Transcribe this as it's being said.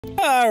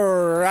All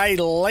right,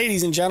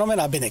 ladies and gentlemen,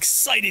 I've been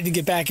excited to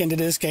get back into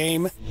this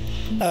game.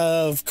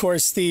 Of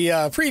course,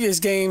 the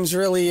previous games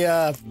really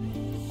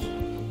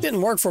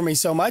didn't work for me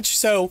so much,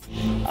 so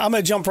I'm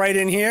going to jump right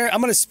in here. I'm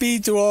going to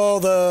speed through all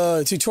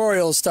the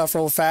tutorial stuff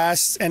real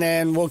fast, and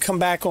then we'll come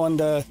back on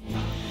to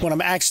when I'm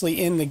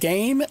actually in the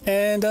game,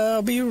 and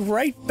I'll be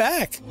right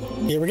back.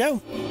 Here we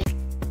go.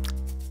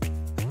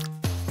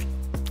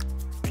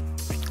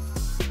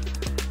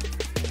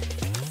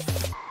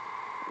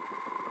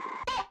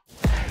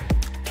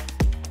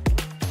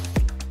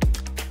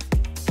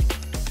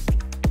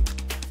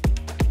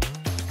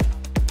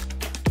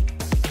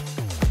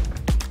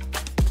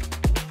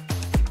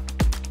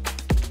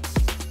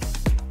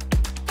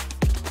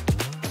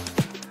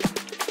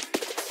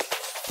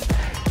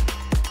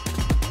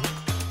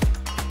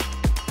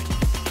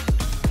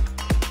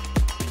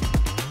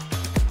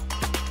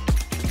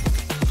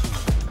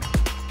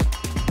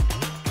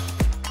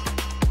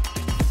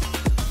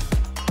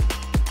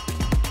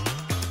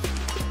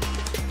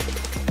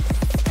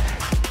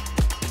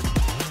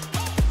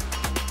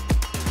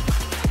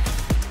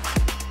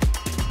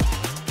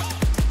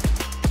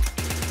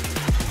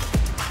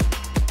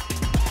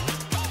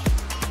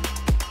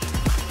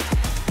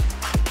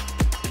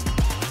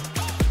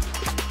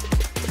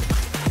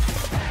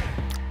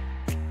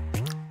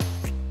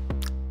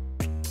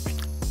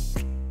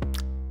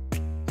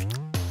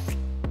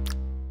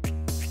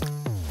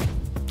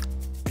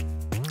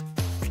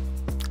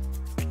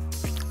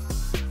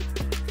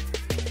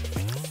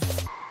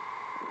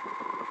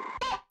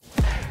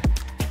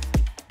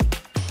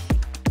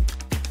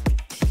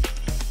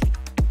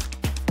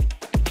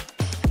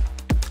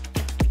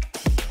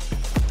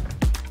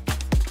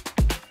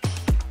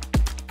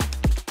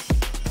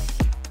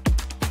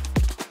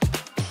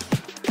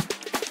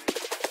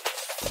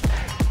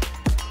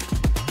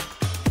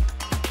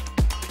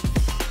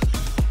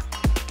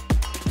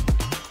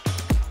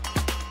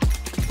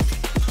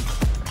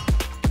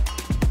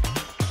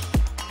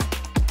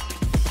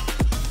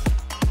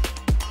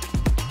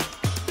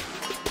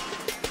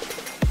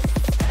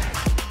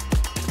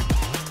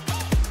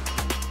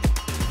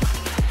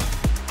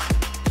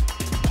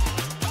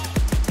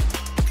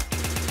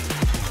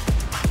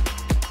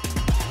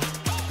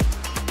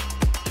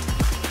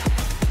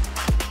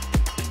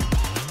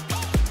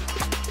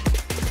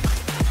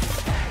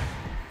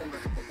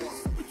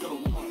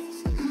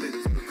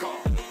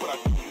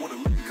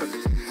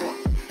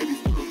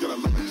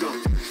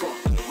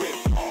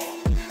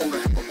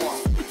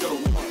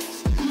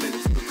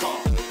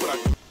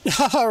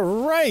 All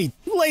right,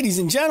 ladies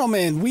and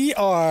gentlemen, we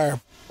are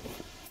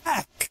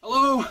back.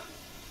 Hello?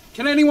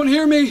 Can anyone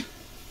hear me?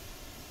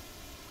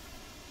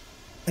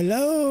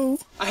 Hello?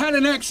 I had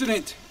an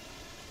accident.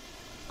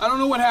 I don't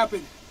know what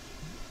happened.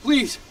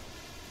 Please,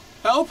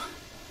 help?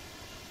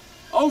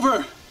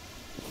 Over.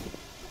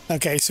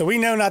 Okay, so we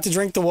know not to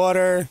drink the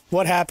water.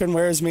 What happened?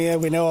 Where's Mia?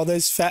 We know all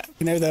those.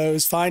 We know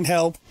those. Find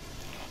help.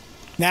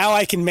 Now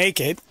I can make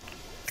it.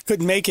 I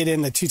couldn't make it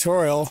in the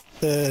tutorial.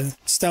 The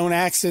stone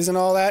axes and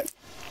all that.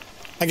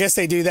 I guess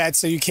they do that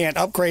so you can't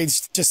upgrade,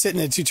 just sit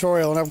in the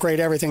tutorial and upgrade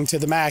everything to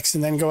the max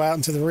and then go out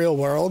into the real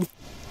world.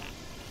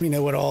 We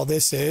know what all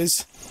this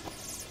is.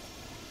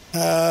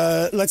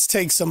 Let's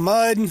take some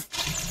mud.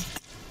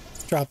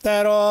 Drop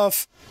that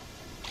off.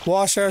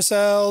 Wash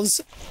ourselves.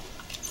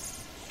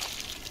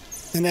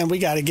 And then we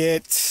got to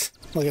get,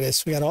 look at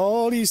this. We got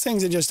all these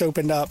things that just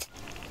opened up.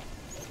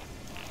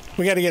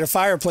 We got to get a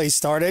fireplace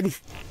started.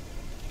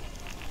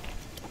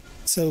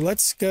 So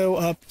let's go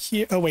up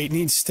here. Oh, wait,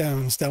 need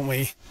stones, don't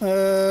we?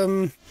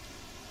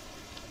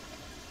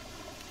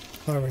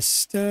 Harvest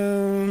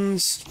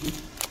stones. Do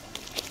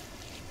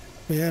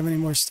we have any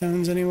more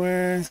stones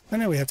anywhere? I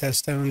know we have to have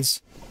stones.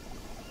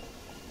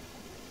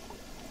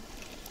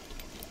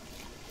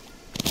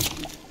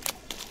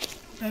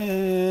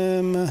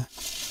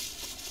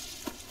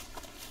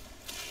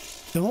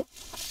 Nope.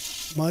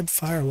 Mud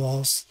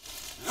firewalls.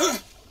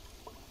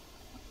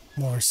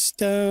 More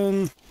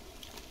stone.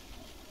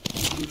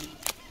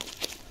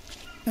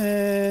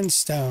 And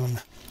stone. I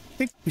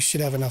think we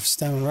should have enough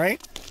stone,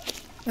 right?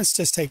 Let's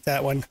just take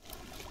that one.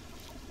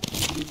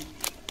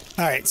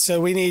 Alright, so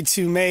we need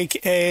to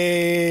make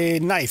a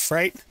knife,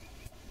 right?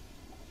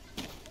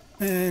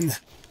 And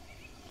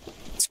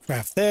let's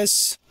craft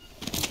this.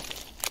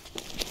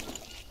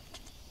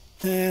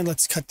 And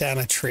let's cut down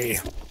a tree.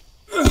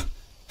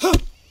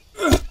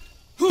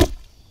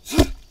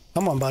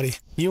 Come on, buddy.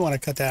 You want to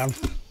cut down.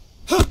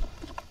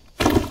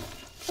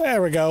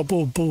 There we go.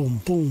 Boom,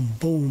 boom, boom,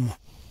 boom.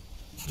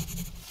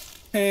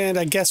 And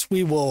I guess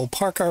we will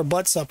park our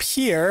butts up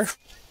here.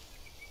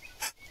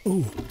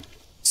 Ooh.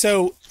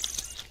 So,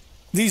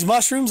 these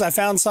mushrooms, I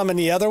found some in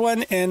the other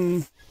one,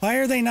 and why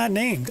are they not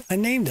named? I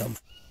named them.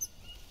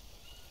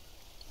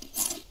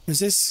 Is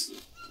this...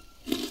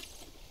 I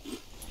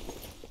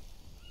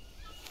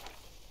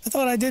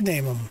thought I did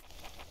name them.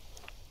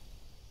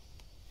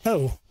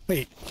 Oh,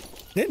 wait.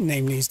 I didn't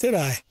name these, did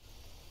I?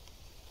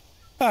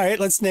 Alright,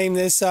 let's name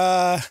this,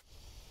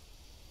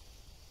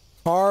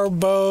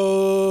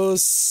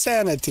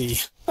 Carbosanity.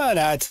 Why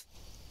not?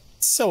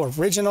 So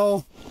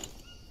original.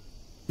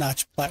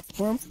 Notch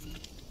platform.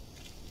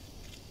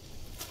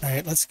 All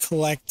right, let's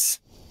collect.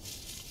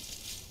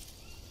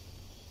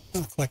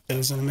 I'll collect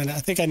those in a minute. I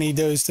think I need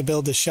those to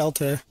build the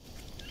shelter.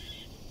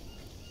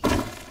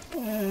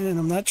 And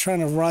I'm not trying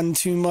to run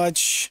too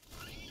much.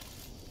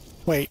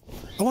 Wait,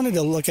 I wanted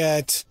to look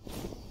at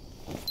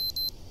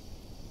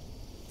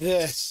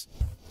this.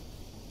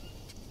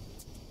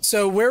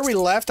 So where we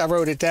left, I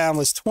wrote it down,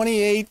 was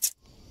 28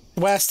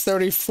 west,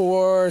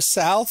 34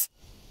 south.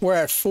 We're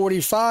at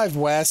 45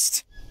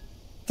 west,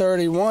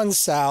 31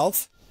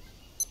 south.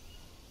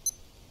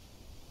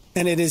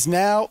 And it is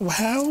now,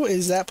 how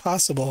is that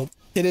possible?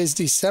 It is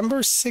December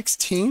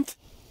 16th.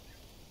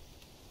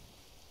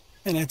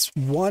 And it's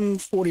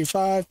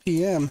 1:45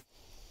 p.m.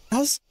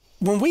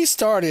 When we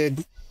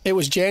started, it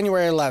was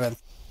January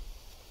 11th.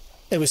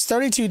 It was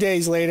 32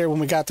 days later when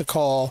we got the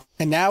call.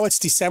 And now it's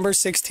December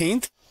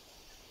 16th.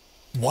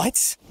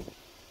 What?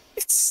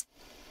 It's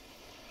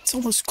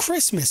almost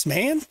Christmas,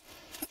 man.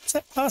 How's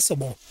that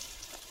possible?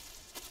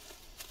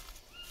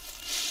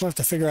 We'll have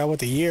to figure out what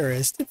the year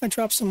is. Did I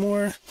drop some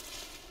more?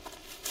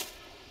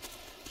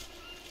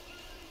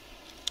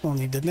 Don't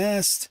need the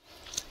nest.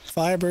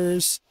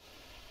 Fibers.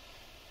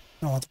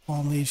 I don't want the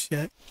palm leaves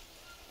yet.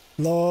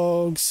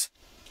 Logs.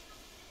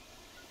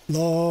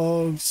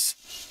 Logs.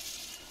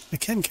 I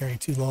can carry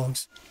 2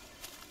 logs.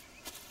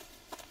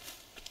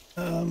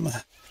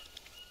 Let's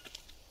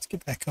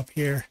get back up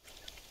here.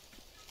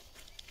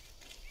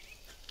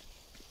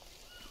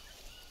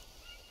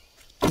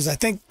 Because I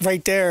think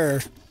right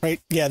there,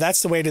 right? Yeah,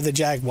 that's the way to the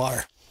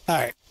Jaguar. All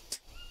right.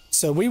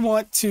 So we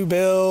want to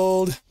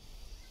build...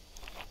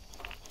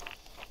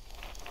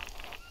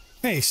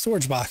 Hey,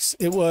 storage box.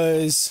 It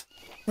was...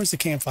 Where's the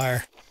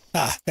campfire?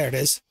 Ah, there it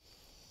is.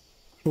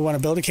 We want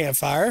to build a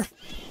campfire.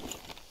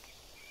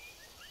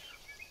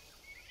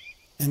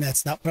 And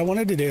that's not what I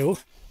wanted to do.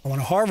 I want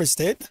to harvest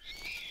it.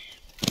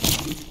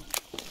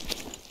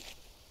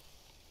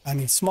 I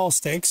need small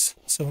sticks,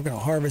 so we're going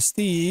to harvest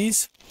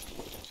these.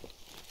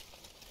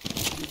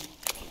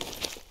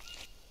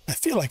 I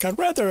feel like I'd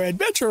rather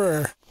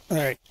adventurer. All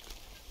right.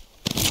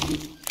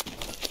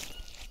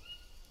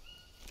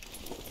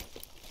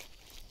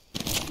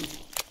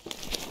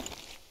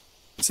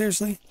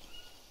 Seriously?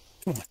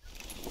 Come on.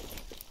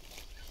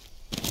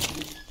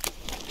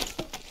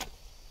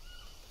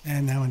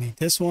 And now I need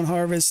this one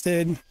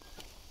harvested.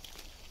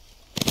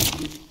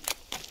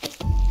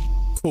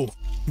 Cool.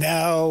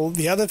 Now,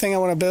 the other thing I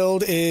want to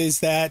build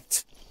is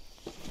that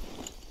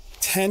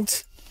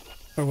tent.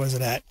 Where was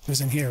it at? It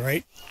was in here,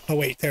 right? Oh,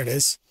 wait, there it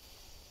is.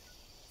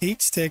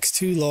 8 sticks,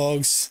 2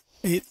 logs,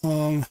 8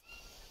 long.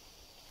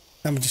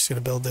 I'm just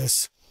going to build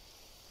this.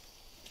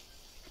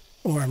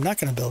 Or I'm not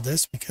going to build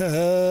this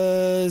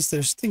because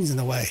there's things in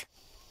the way.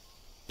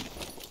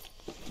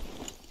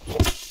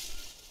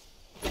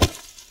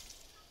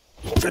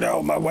 Get out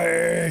of my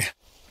way.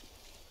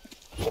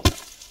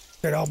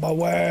 Get out of my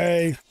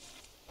way.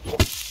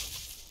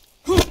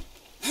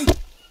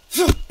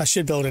 I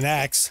should build an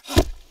axe.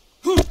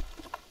 All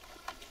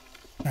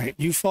right,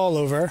 you fall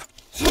over.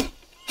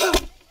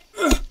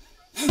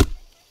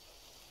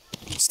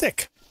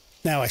 Stick.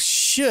 Now I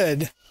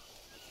should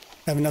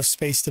have enough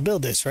space to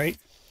build this, right?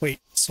 Wait,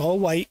 it's all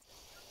white.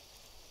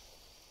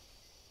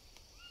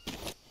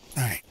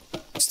 All right,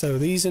 let's throw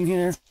these in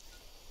here.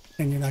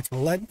 And you're not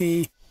going to let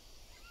me.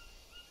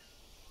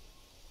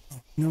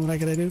 Oh, you know what I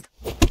got to do?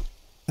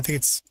 I think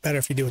it's better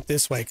if you do it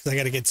this way because I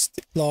got to get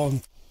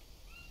long.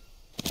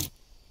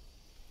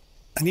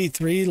 I need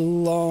 3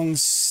 long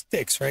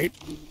sticks, right?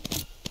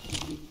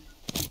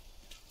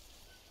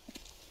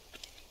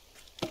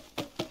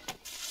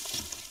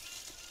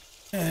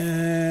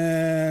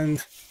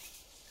 And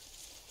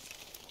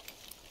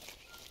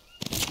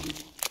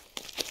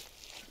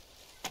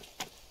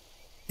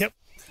yep.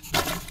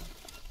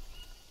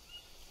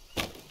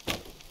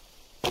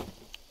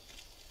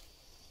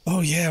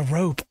 Oh yeah,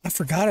 rope. I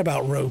forgot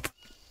about rope.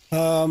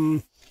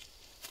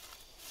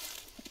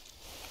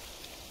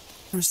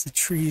 Where's the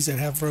trees that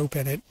have rope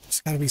in it?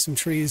 There's got to be some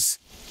trees.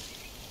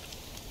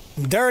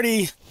 I'm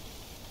dirty.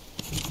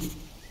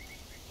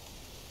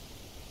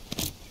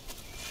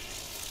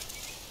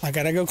 I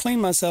gotta go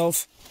clean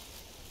myself.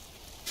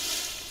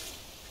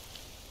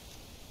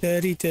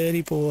 Dirty,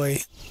 dirty boy.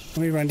 Let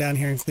me run down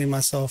here and clean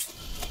myself.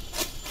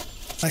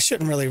 I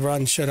shouldn't really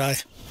run, should I?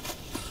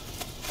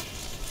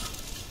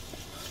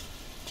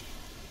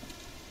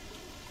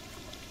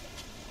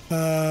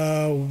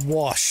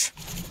 Wash.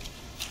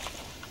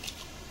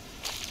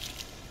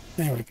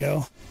 There we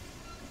go.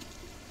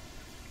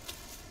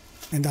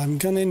 And I'm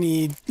gonna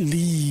need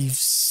leaves.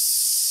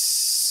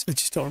 I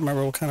just don't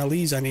remember what kind of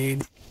leaves I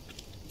need.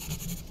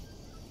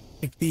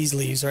 Like these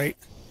leaves, right?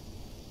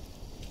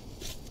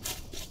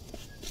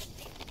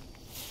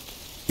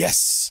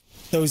 Yes,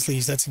 those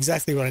leaves. That's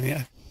exactly what I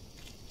need.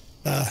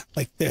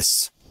 Like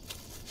this.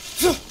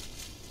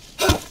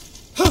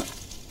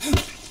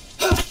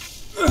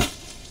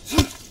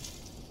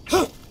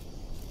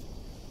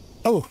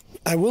 Oh,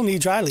 I will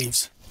need dry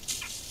leaves.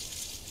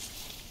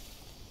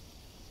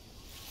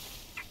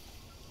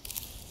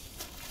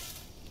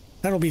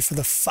 That'll be for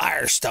the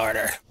fire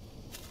starter.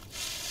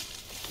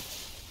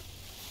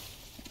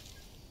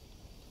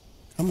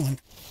 Come on.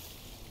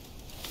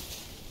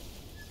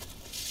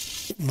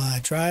 Get my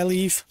dry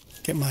leaf.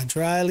 Get my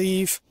dry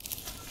leaf.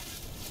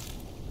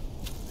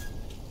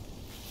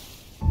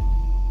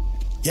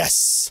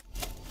 Yes.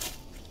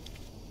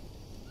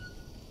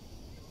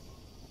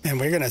 And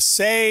we're going to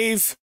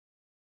save.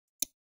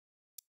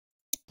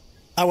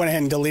 I went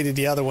ahead and deleted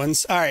the other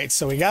ones. All right,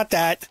 so we got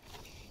that.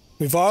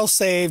 We've all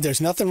saved.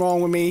 There's nothing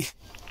wrong with me.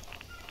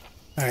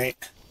 All right.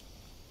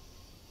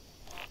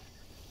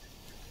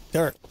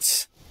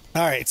 Dirt.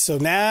 All right, so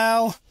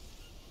now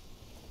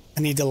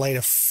I need to light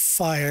a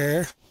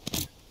fire.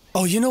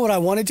 Oh, you know what I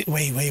wanted to...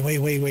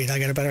 Wait. I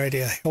got a better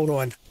idea. Hold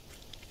on.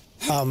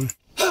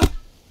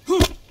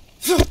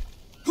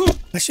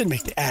 I should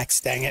make the axe,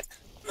 dang it.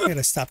 I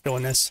gotta stop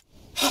doing this.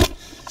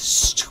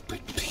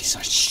 Stupid piece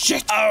of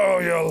shit. Oh,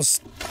 you'll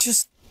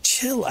just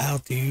chill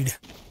out, dude.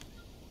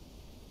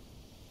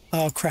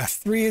 I'll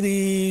craft 3 of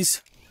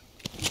these.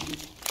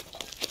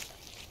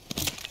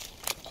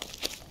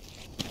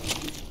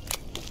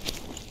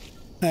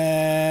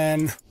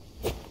 And...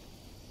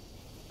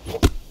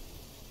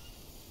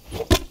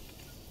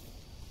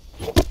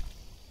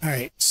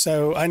 Alright,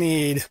 so I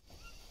need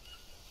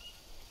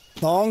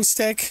long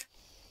stick,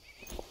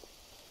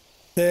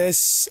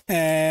 this,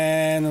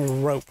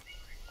 and rope.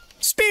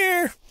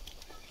 Spear!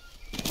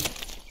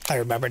 I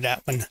remembered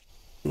that one.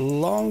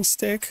 Long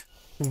stick,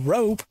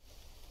 rope,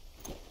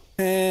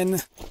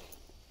 and...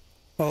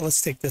 Well,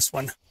 let's take this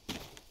one.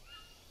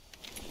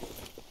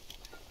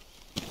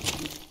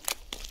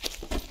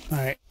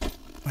 Alright.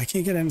 I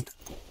can't get in.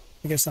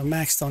 I guess I'm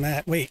maxed on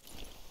that. Wait.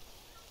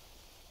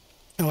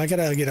 Oh, I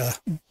gotta get a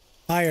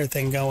fire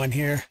thing going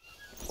here.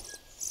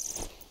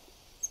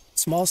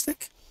 Small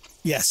stick?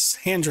 Yes.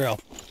 Hand drill.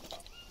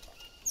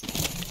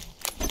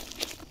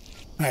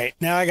 Alright,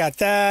 now I got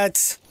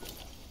that.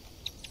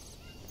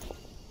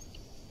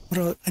 What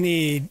do I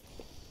need?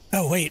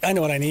 Oh, wait. I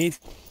know what I need.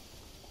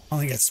 I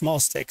only got small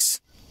sticks.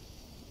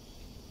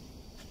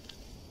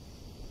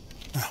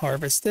 I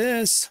harvest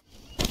this.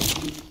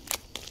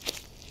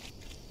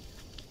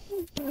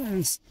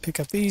 And pick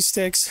up these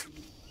sticks.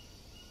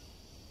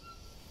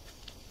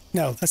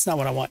 No, that's not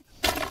what I want.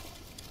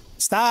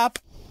 Stop!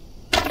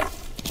 I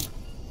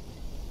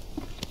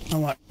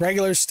want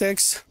regular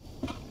sticks.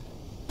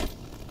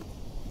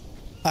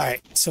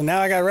 Alright, so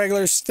now I got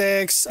regular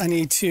sticks. I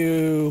need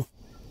to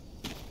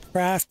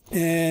craft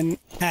an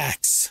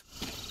axe.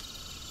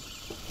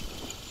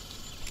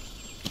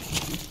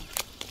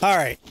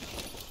 Alright,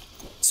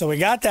 so we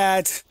got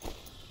that.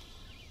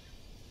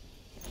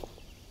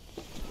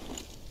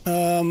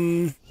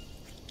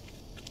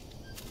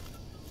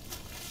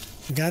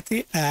 Got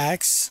the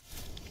axe.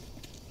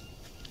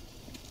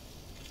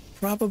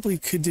 Probably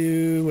could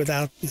do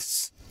without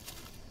this.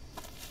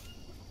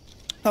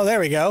 Oh, there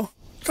we go.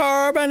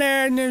 Carbon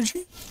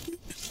energy.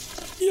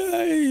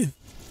 Yay.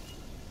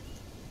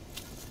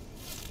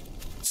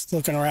 Just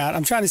looking around.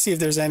 I'm trying to see if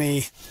there's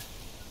any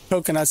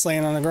coconuts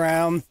laying on the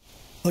ground.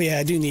 Oh yeah,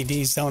 I do need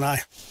these, don't I?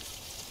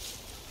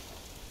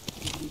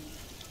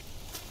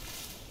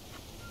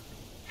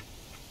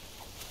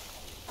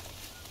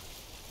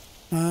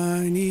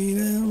 I need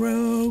a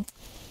rope.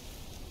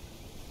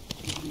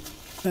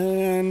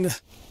 And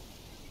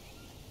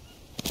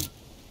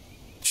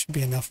should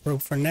be enough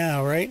rope for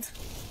now, right?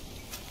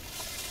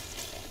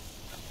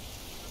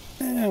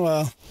 Eh,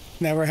 well,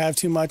 never have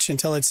too much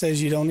until it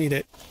says you don't need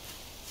it.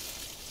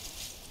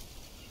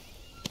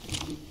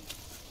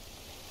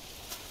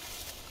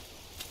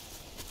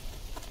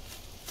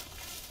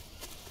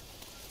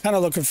 Kind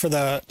of looking for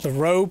the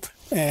rope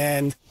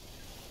and...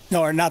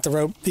 No, or not the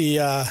rope,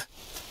 the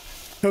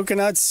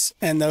coconuts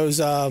and those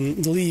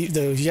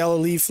those yellow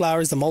leaf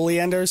flowers, the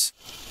oleanders.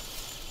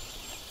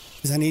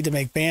 Because I need to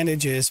make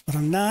bandages, but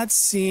I'm not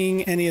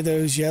seeing any of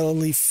those yellow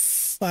leaf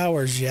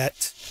flowers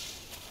yet.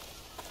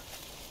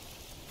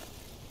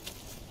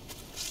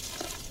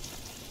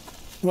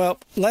 Well,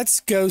 let's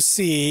go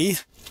see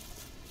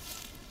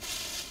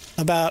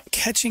about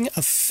catching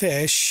a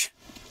fish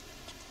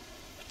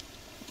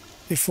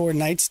before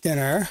night's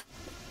dinner.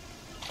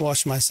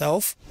 Wash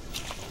myself.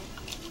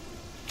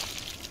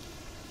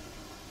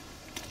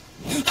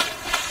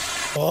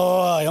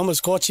 Oh, I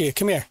almost caught you.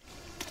 Come here.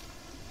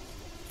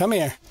 Come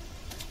here.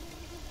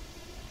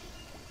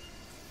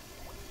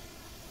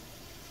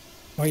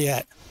 Where you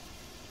at?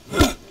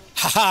 Ha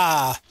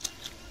ha!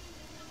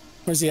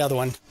 Where's the other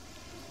one?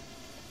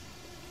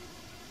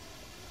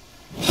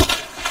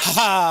 Ha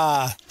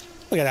ha!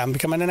 Look at that, I'm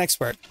becoming an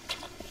expert.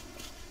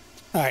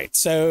 Alright,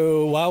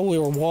 so while we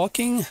were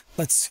walking,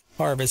 let's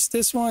harvest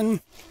this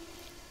one.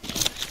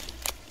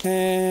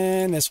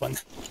 And this one.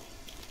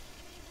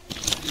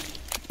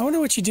 I wonder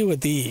what you do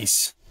with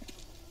these.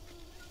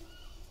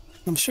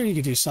 I'm sure you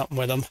could do something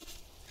with them.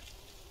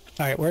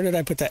 Alright, where did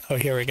I put that? Oh,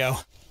 here we go.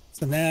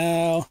 So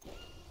now,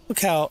 look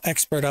how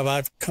expert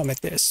I've come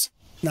at this.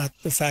 Not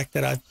the fact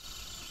that I've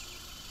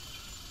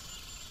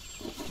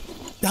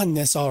done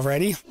this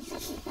already.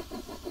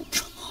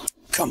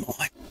 Come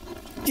on.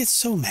 get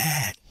so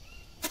mad?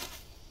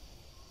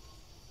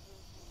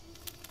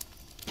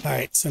 All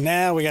right, so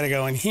now we got to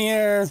go in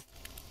here.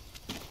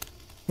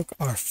 Cook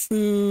our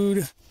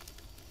food.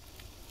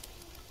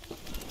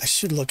 I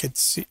should look at...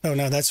 Oh,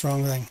 no, that's the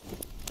wrong thing.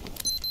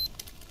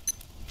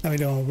 How are we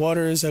doing?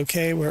 Water is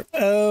okay. We're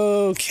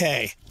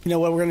okay. You know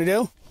what we're going to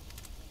do?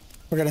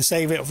 We're going to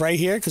save it right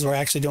here because we're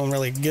actually doing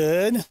really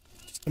good.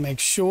 Just to make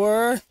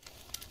sure.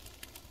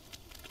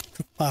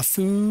 Cook my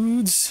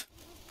foods.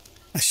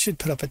 I should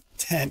put up a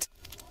tent.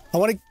 I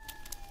want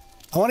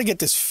to get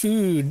this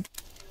food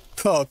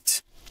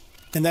cooked,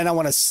 and then I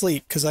want to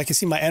sleep because I can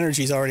see my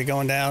energy's already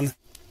going down.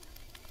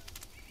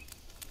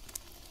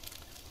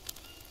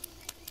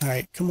 All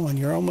right, come on,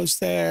 you're almost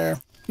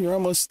there. You're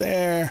almost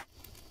there.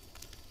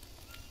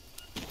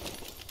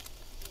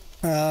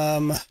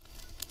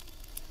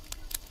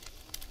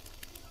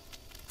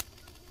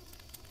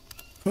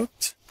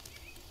 Cooked.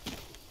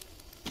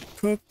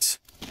 Cooked.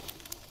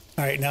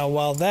 All right, now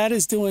while that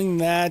is doing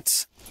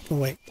that, oh,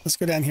 wait, let's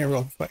go down here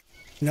real quick.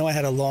 I know I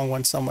had a long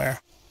one somewhere.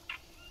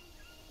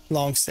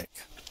 Long stick.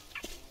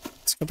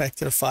 Let's go back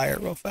to the fire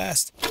real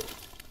fast.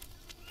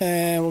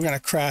 And we're going to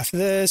craft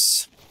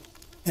this,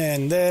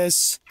 and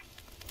this,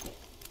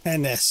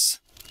 and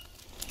this.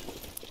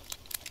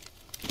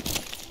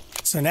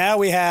 So now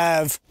we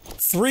have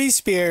 3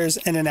 spears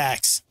and an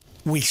axe.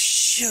 We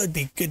should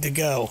be good to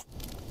go.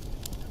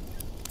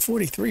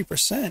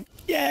 43%.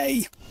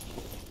 Yay!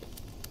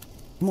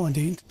 Come on,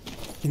 dude.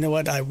 You know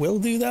what I will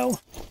do, though?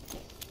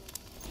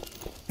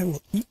 I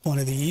will eat one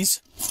of these.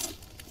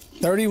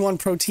 31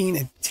 protein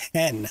and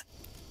 10.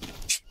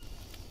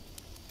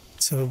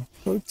 So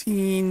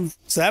protein.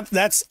 So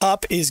that's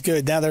up is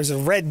good. Now there's a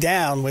red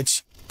down,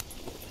 which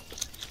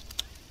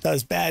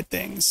does bad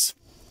things.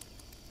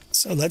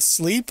 So let's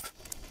sleep.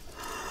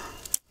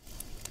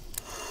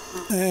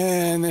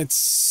 And it's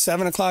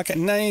 7 o'clock at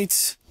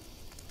night.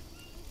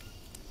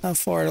 How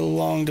far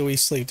along do we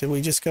sleep? Did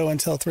we just go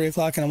until 3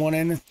 o'clock in the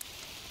morning?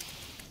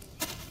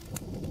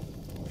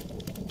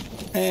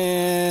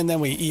 And then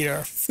we eat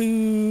our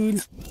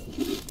food.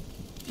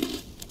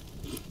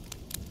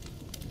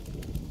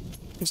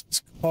 This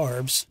is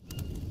carbs.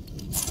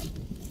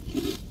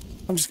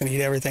 I'm just going to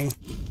eat everything.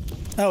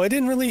 Oh, it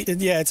didn't really...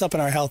 Yeah, it's up in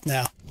our health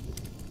now.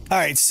 All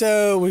right,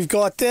 so we've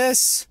got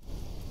this.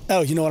 Oh,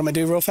 you know what I'm going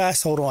to do real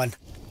fast? Hold on.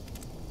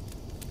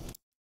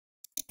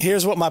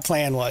 Here's what my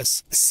plan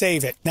was.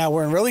 Save it. Now,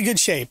 we're in really good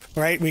shape,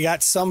 right? We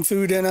got some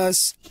food in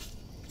us.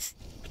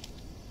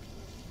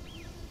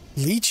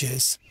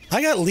 Leeches?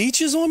 I got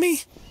leeches on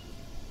me?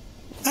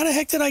 How the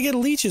heck did I get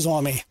leeches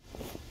on me?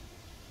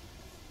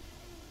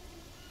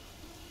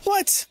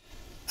 What?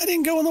 I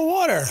didn't go in the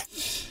water.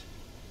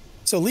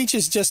 So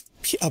leeches just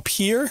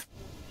appear?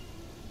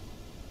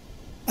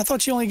 I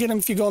thought you only get them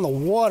if you go in the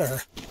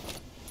water.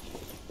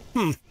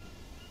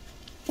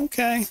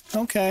 Okay,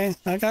 okay.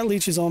 I got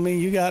leeches on me.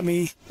 You got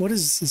me. What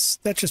is this?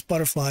 That's just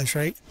butterflies,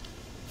 right?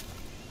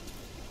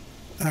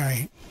 All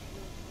right.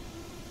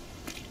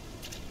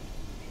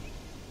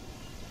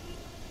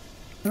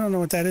 I don't know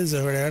what that is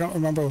over there. I don't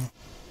remember.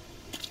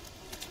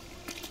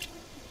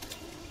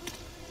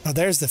 Oh,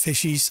 there's the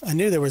fishies. I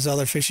knew there was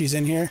other fishies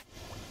in here.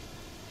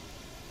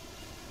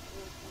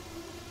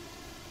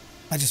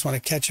 I just want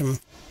to catch them.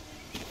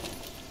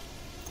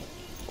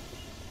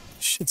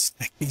 Should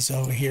stack these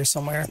over here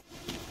somewhere.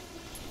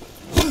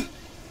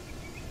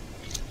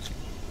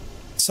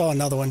 Saw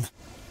another one.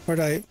 Where'd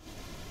I...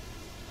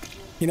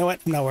 You know what?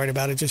 I'm not worried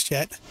about it just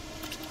yet.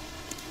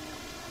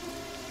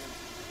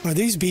 Are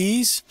these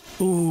bees?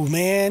 Ooh,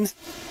 man.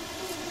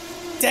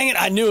 Dang it,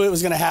 I knew it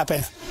was going to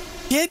happen.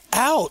 Get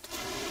out.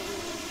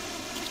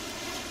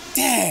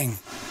 Dang.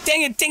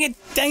 Dang it, dang it,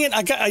 dang it.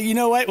 I got, you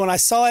know what? When I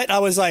saw it, I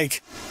was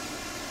like...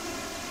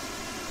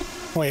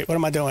 Wait, what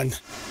am I doing?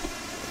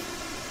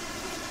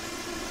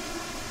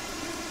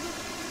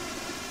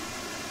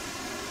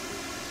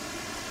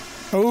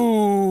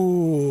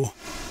 Ooh.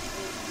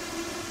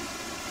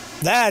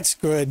 That's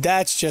good.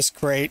 That's just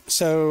great.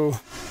 So,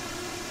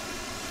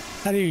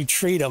 how do you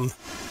treat them?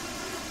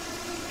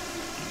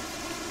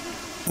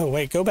 Oh,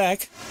 wait, go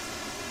back.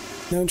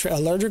 No,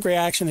 allergic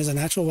reaction is a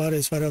natural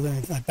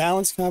a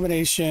balanced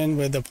combination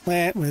with the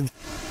plant with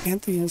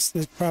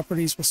antihistaminic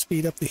properties will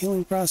speed up the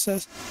healing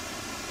process.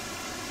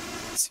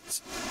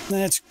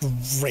 That's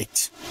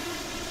great.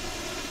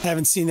 I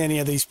haven't seen any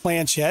of these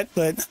plants yet,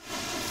 but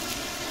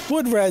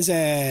wood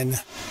resin.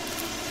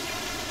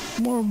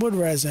 More wood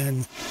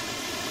resin.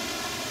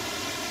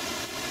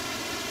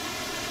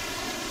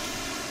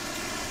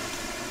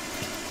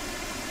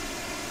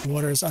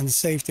 Water is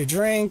unsafe to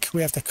drink.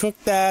 We have to cook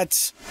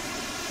that.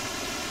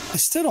 I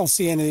still don't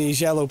see any of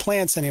these yellow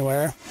plants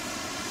anywhere.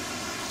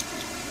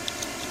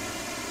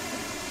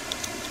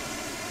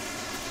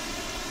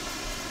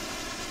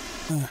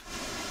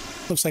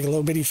 Looks like a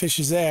little bitty fish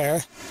is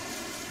there.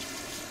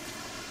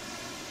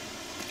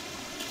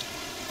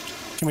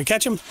 Can we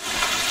catch them?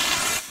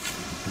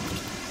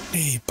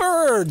 Hey,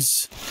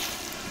 birds!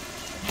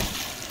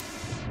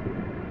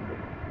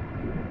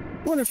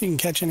 I wonder if you can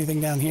catch anything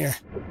down here.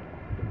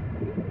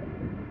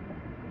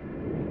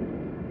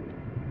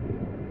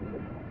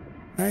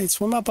 All right,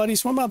 swim up, buddy,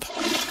 swim up.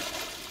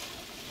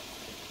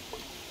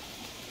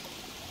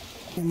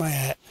 Where am I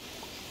at?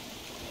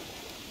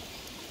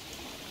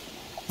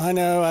 I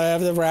know, I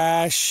have the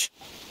rash.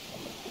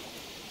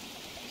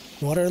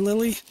 Water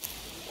lily?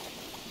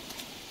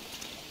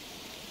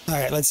 All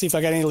right, let's see if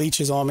I got any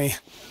leeches on me.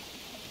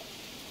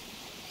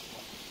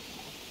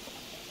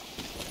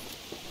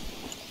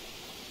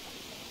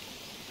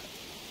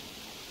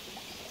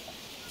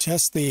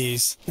 Just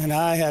these. And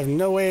I have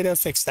no way to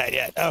fix that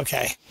yet.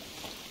 Okay.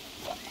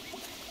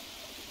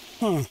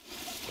 I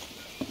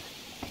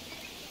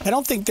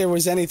don't think there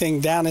was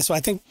anything down this way. I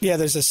think, yeah,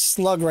 there's a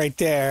slug right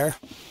there.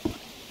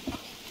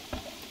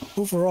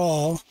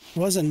 Overall,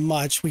 wasn't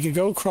much. We could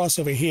go across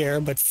over here,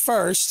 but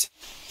first,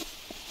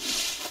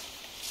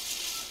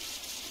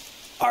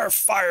 our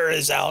fire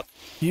is out.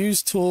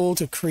 Use tool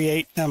to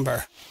create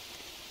ember.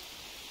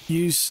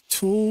 Use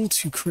tool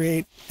to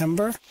create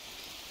ember.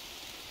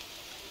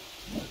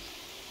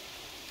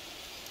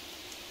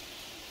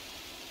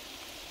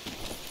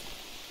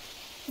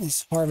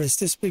 Let's harvest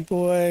this big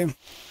boy.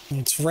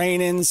 It's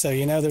raining, so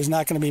you know there's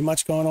not going to be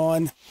much going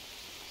on.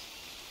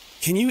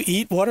 Can you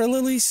eat water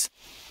lilies?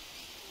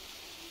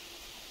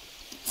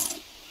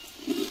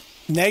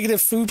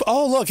 Negative food.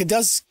 Oh, look, it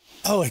does.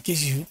 Oh, it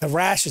gives you the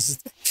rashes.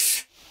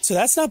 So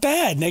that's not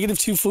bad.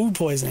 -2 food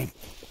poisoning.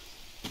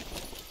 I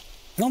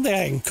don't think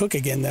I can cook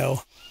again,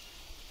 though.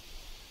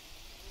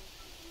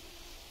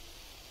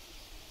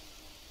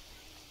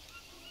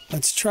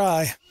 Let's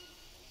try.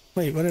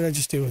 Wait, what did I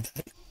just do with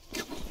that?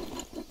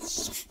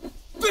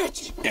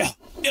 Bitch!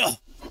 Yeah.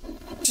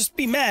 Just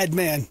be mad,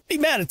 man. Be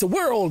mad at the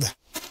world.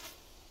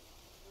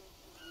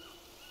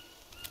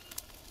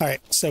 All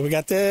right, so we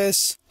got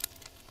this.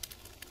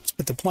 Let's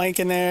put the plank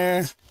in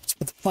there. Let's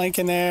put the plank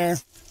in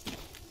there.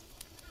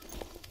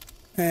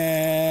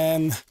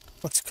 And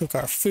let's cook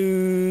our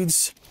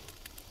foods.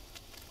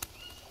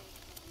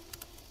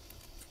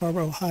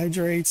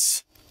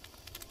 Carbohydrates.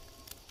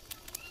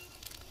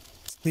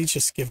 Let's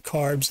just give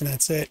carbs and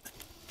that's it.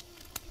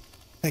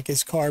 That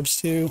gives carbs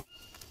too.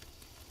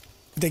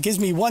 But that gives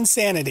me 1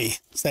 sanity,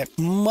 so that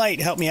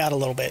might help me out a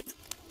little bit.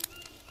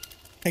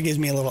 That gives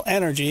me a little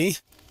energy.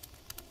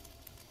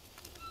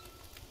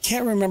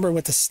 Can't remember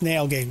what the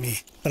snail gave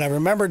me, but I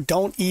remember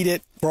don't eat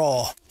it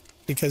raw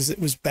because it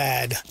was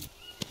bad.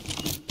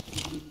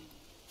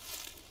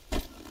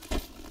 All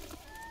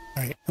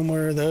right, no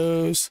more of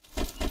those.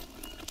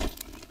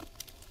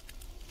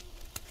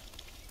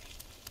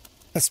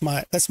 That's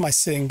my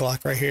sitting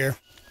block right here.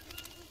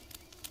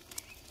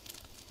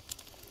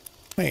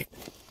 Wait.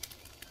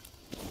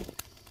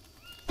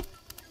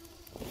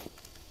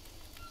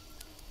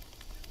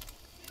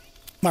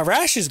 My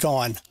rash is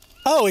gone.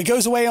 Oh, it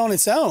goes away on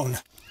its own.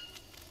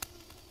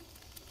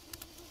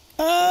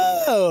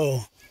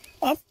 Oh,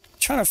 I'm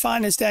trying to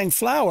find this dang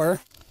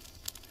flower.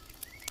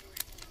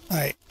 All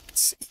right,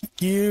 let's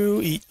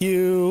eat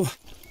you.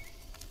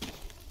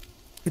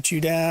 Put you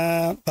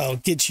down. Oh,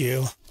 get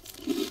you.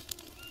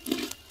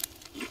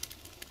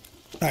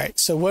 All right,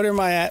 so what am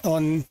I at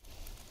on?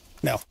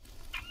 No,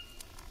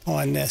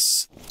 on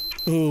this.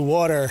 Ooh,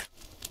 water.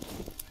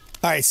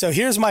 All right, so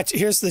here's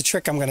the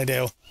trick I'm gonna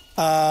do.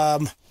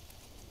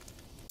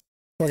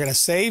 We're gonna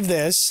save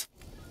this.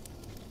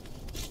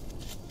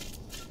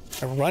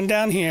 I run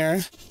down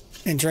here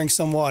and drink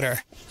some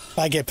water. If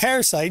I get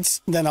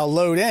parasites, then I'll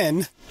load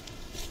in.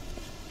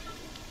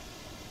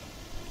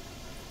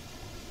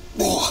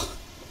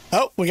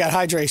 Oh, we got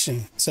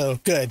hydration, so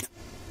good.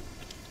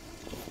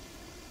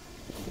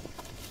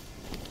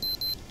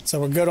 So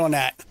we're good on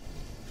that.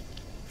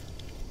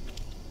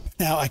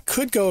 Now, I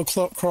could go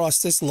across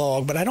this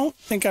log, but I don't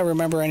think I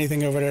remember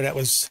anything over there that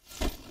was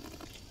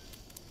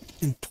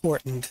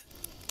important.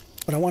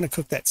 But I want to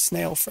cook that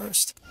snail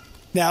first.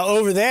 Now,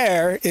 over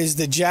there is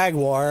the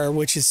Jaguar,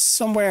 which is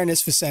somewhere in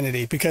this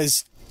vicinity,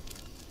 because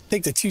I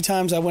think the 2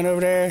 times I went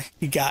over there,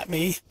 he got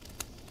me.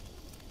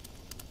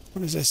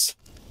 What is this?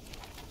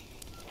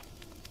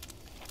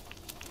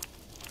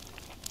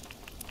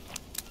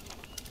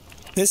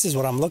 This is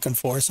what I'm looking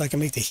for, so I can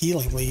make the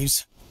healing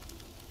leaves.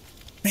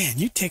 Man,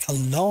 you take a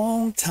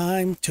long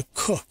time to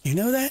cook. You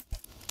know that?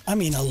 I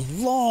mean, a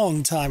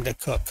long time to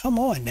cook. Come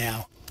on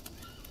now.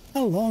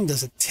 How long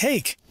does it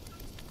take?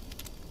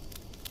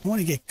 I want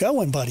to get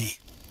going, buddy.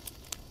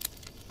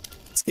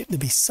 It's getting to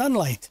be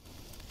sunlight.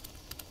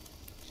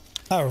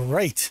 All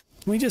right.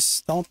 Can we just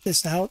stomp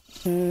this out?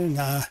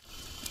 Nah.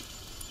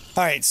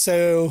 All right,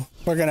 so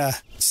we're going to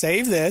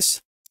save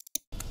this.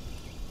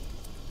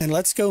 And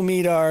let's go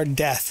meet our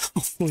death.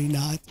 Hopefully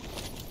not.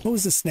 What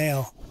was the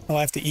snail? Oh,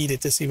 I have to eat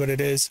it to see what it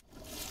is.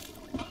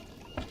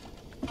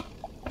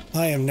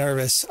 I am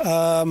nervous.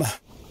 I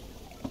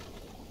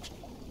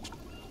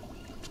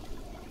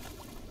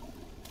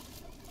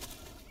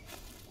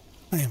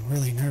am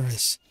really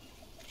nervous.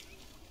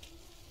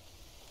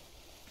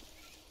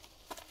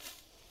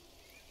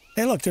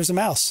 Hey, look, there's a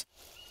mouse.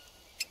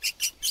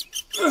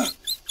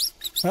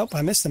 Well,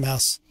 I missed the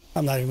mouse.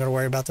 I'm not even going to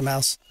worry about the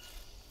mouse.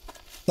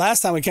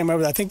 Last time we came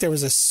over, I think there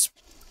was a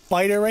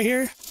spider right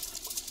here.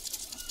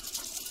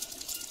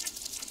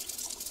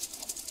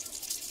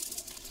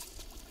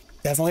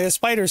 Definitely a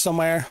spider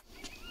somewhere.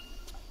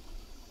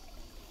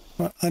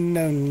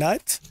 Unknown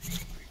nut.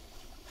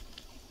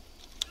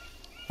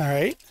 All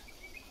right.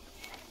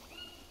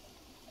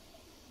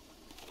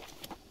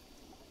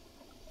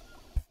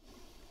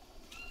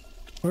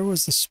 Where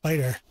was the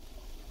spider?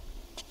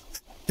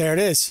 There it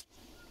is.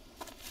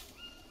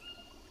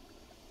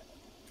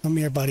 Come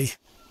here, buddy.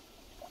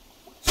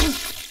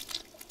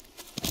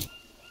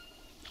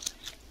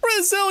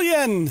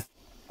 Brazilian!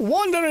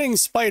 Wandering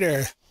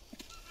spider.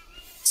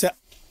 So,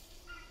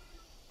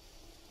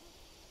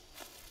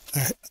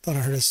 I thought I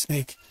heard a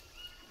snake.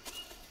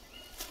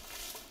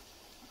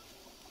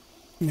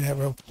 Give me that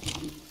rope.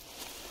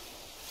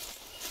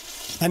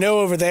 I know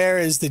over there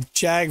is the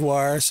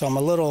Jaguar, so I'm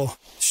a little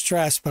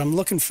stressed, but I'm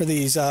looking for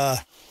these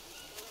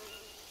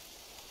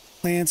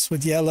plants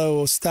with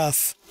yellow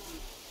stuff.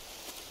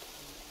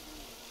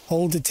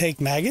 Hold to take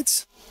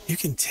maggots? You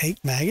can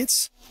take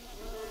maggots?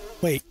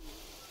 Wait.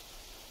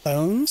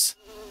 Bones?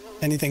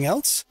 Anything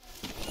else?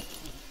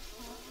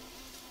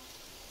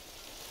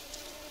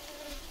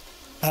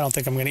 I don't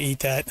think I'm going to eat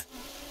that.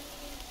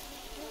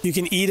 You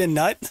can eat a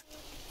nut?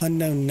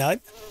 Unknown nut?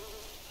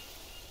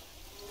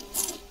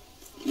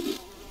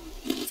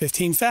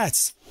 15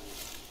 fats.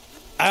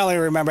 I only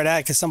remember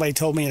that because somebody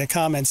told me in the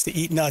comments to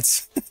eat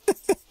nuts.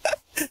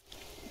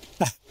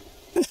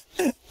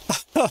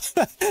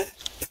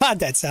 God,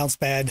 that sounds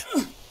bad.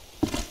 God,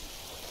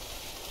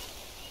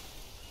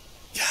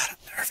 I'm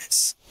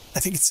nervous. I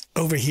think it's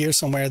over here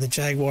somewhere the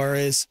Jaguar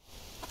is.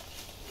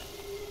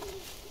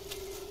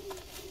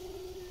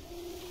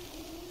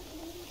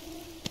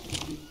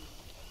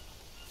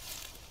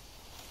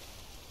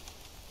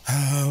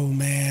 Oh,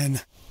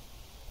 man.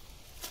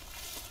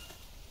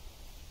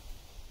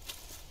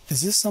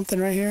 Is this something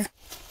right here?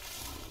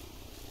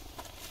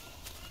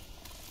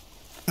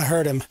 I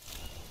heard him.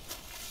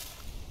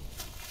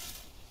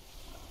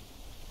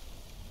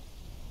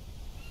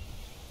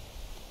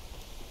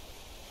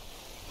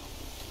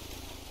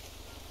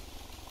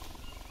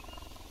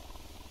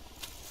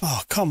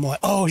 Oh, come on.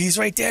 Oh, he's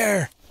right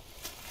there.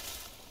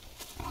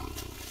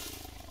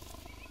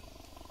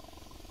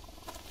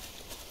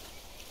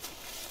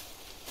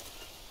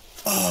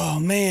 Oh,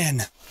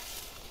 man.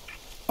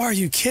 Are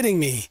you kidding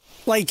me?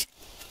 Like,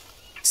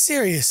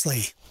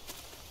 seriously.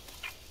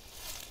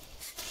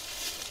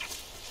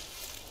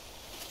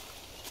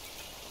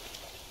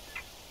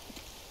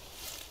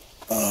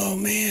 Oh,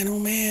 man. Oh,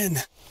 man.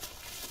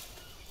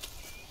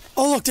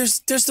 Oh, look, there's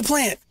the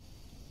plant.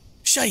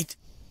 Shite.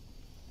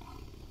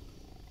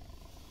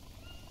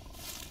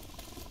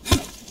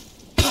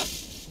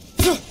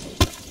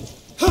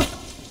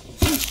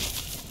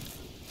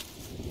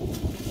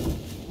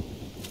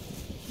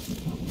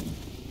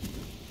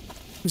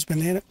 Who's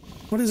banana?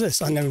 What is this?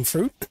 Unknown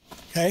fruit?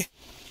 Okay.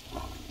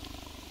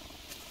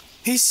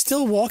 He's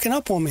still walking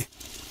up on me.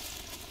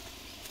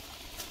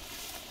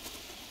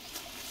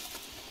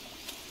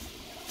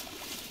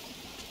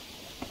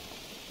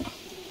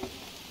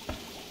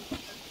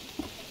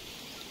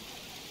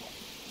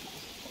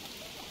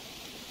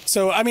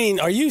 So, I mean,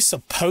 are you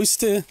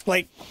supposed to,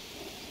 like,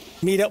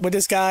 meet up with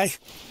this guy?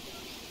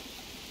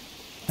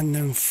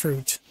 Unknown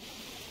fruit.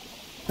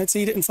 Let's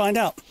eat it and find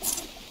out.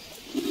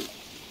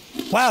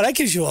 Wow, that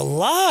gives you a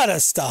lot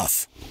of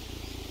stuff.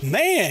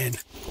 Man.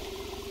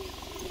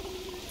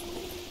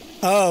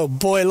 Oh,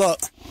 boy, look.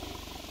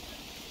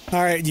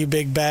 All right, you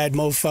big bad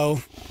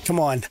mofo. Come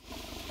on.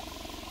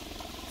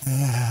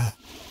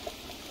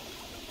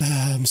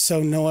 I'm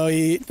so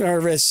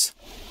nervous.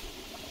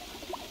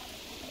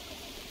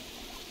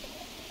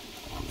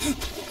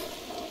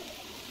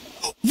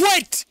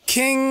 What?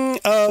 King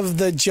of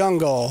the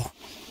jungle.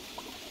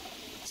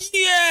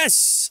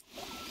 Yes!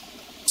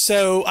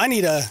 So, I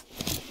need a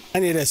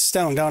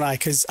stone, don't I?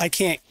 Because I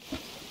can't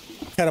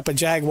cut up a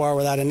Jaguar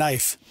without a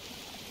knife.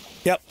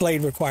 Yep,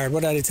 blade required.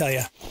 What did I tell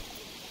you?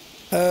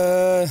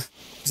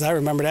 Because I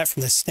remember that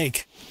from the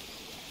snake.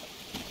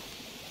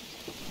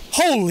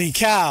 Holy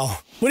cow!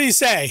 What do you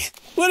say?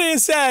 What do you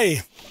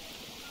say?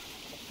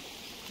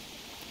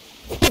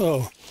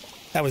 Oh,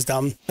 that was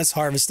dumb. Let's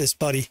harvest this,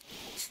 buddy.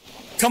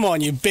 Come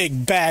on, you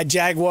big bad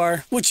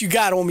Jaguar. What you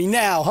got on me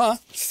now, huh?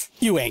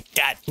 You ain't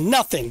got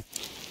nothing.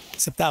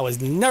 Except I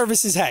was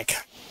nervous as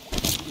heck.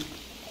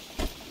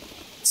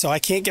 So I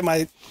can't get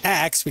my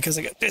axe because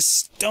I got this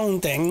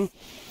stone thing.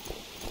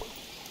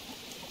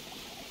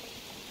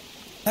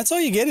 That's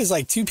all you get is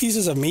like 2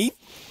 pieces of meat?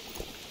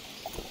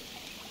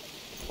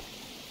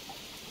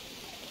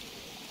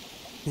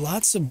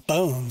 Lots of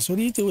bones. What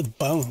do you do with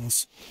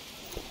bones?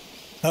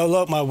 Oh,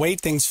 look, my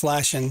weight thing's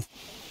flashing.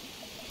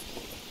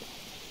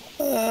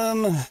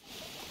 I'm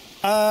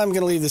going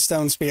to leave the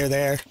stone spear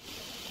there.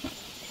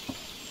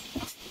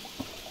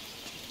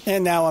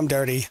 And now I'm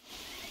dirty.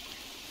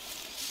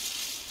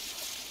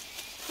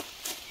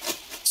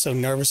 So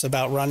nervous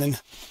about running.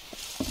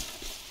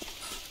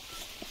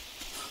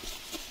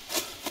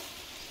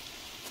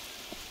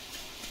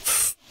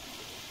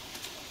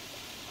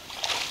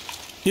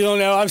 You don't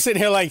know, I'm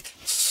sitting here like,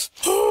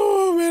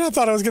 oh man, I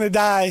thought I was going to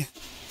die.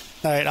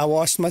 All right, I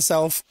washed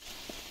myself.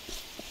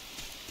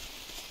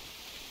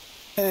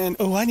 And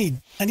oh, I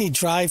need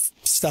dry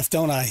stuff,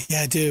 don't I?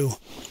 Yeah, I do.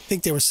 I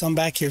think there was some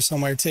back here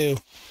somewhere too.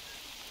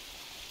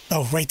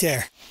 Oh, right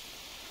there.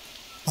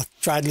 Look,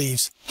 dried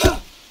leaves.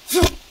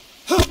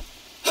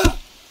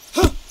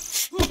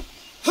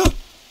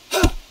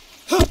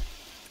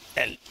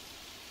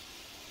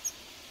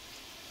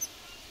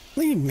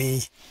 Leave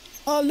me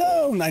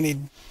alone. I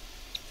need.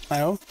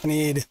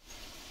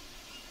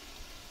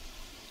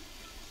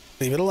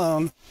 Leave it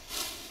alone.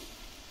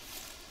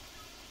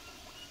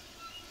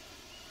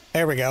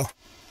 There we go.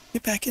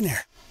 Get back in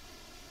there.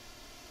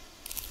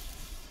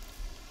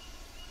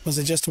 Was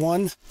it just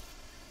one?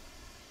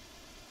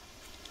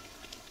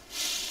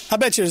 I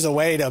bet you there's a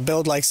way to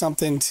build like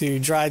something to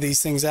dry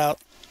these things out.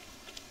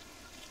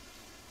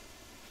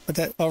 But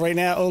that, oh, right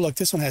now, oh, look,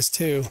 this one has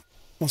two.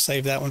 We'll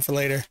save that one for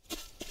later.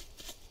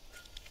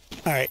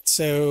 All right,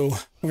 so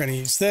we're going to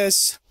use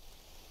this.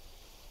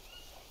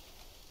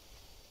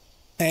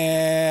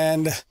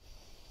 And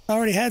I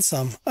already had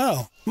some.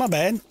 Oh, my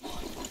bad.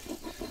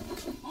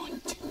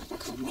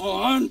 Come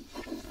on.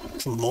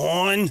 Come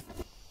on.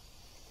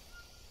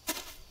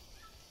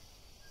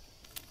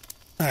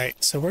 All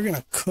right, so we're going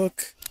to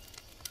cook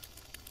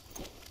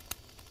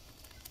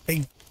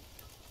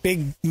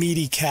big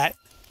meaty cat.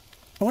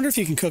 I wonder if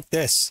you can cook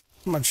this.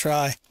 I'm going to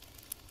try.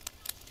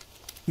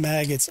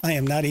 Maggots. I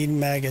am not eating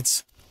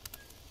maggots.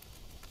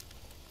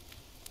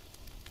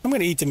 I'm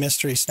going to eat the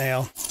mystery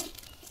snail.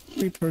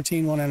 3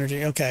 protein, 1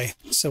 energy. Okay,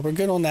 so we're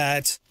good on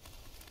that.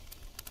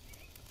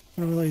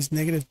 What are these?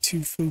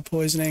 -2 food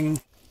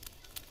poisoning.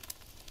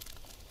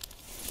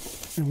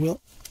 And we'll...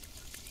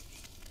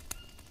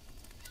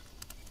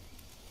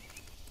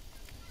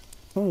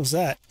 What was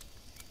that?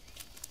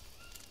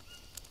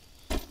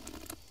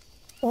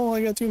 Oh,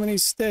 I got too many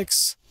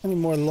sticks. I need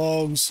more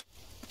logs,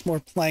 more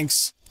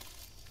planks.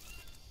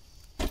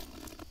 I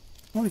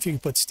wonder if you can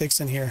put sticks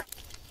in here.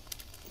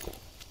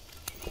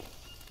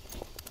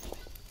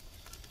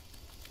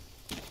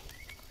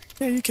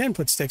 Yeah, you can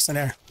put sticks in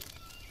there.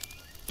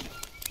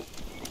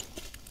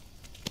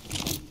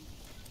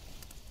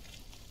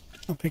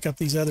 I'll pick up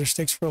these other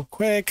sticks real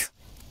quick.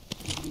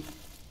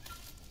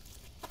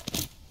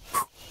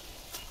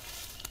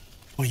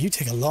 Boy, you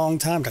take a long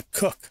time to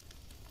cook.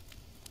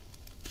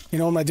 You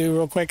know what I'm going to do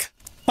real quick?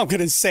 I'm going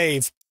to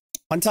save.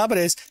 On top of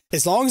this,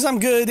 as long as I'm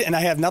good and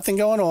I have nothing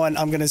going on,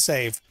 I'm going to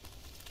save.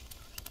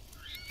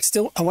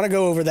 Still, I want to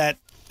go over that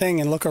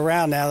thing and look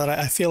around now that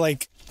I feel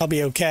like I'll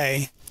be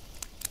okay.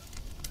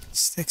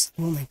 Sticks,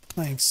 only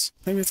planks.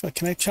 Maybe if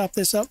can I chop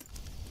this up?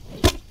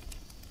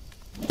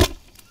 I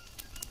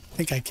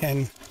think I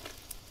can.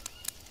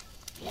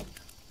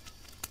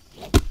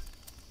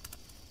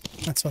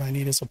 That's what I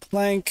need is a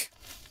plank.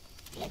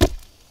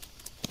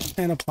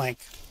 And a plank.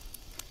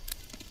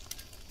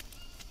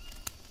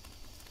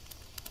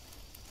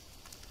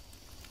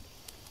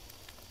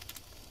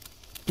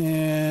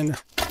 And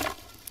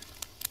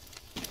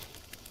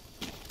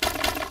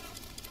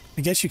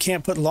I guess you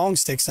can't put long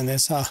sticks in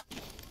this, huh?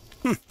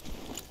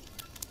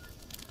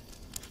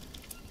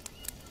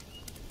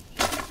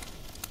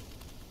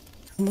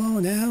 Come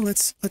on now,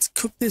 let's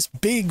cook this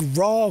big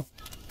raw,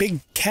 big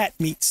cat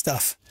meat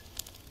stuff.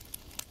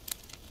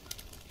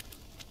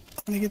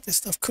 I'm gonna get this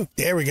stuff cooked.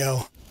 There we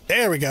go.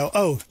 There we go.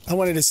 Oh, I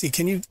wanted to see.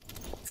 Can you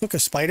cook a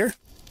spider?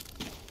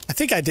 I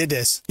think I did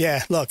this.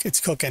 Yeah, look, it's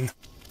cooking.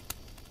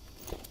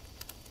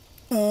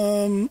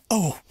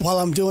 Oh, while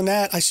I'm doing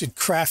that, I should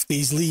craft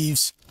these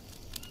leaves.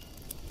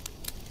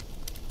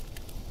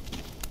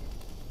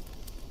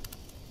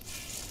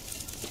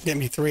 Get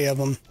me 3 of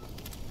them.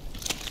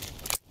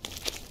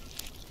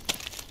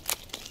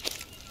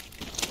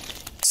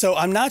 So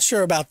I'm not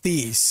sure about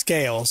these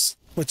scales,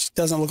 which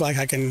doesn't look like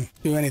I can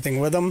do anything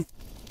with them.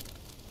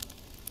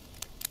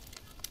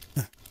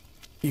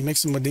 You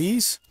mix them with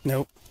these?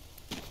 Nope.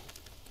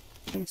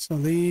 Okay, so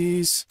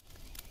these...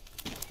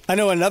 I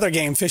know another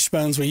game, fish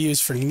bones were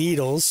used for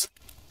needles.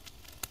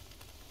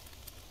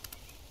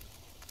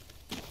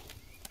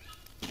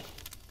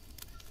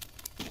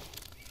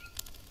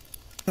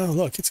 Oh,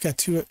 look, it's got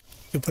 2...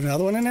 You put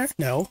another one in there?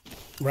 No.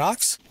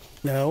 Rocks?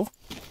 No.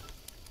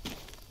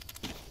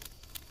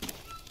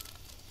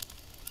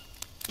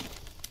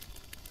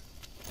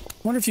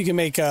 I wonder if you can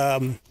make,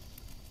 like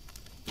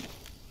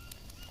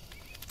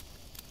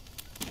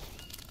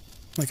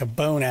a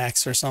bone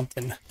axe or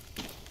something.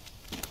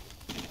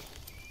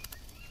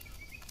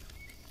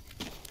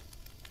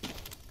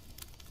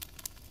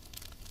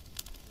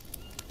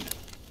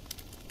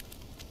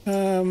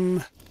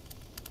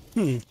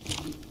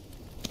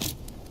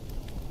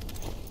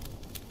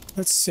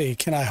 Let's see,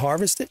 can I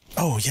harvest it?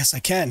 Oh, yes, I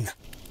can.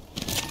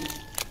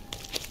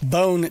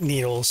 Bone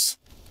needles.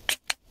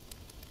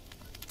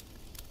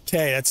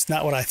 Okay, that's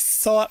not what I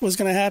thought was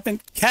going to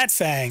happen. Cat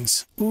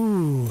fangs.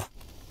 Ooh. I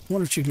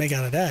wonder what you'd make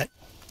out of that.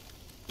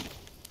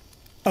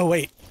 Oh,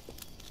 wait.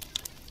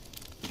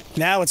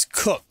 Now it's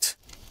cooked.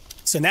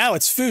 So now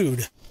it's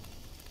food.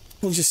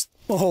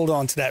 We'll hold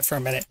on to that for a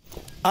minute.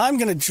 I'm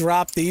going to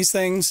drop these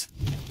things.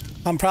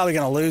 I'm probably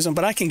going to lose them,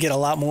 but I can get a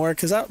lot more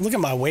because look at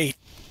my weight.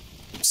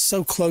 I'm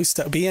so close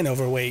to being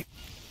overweight.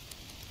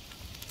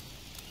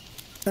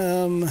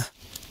 I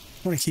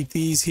want to keep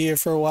these here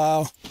for a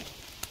while.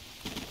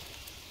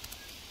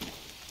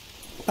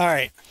 All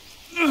right.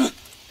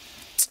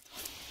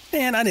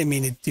 Man, I didn't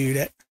mean to do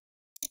that.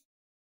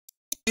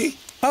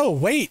 Oh,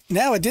 wait.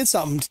 Now it did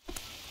something.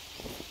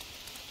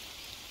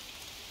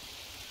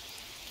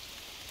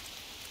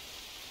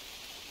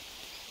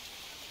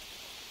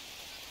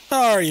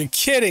 Oh, are you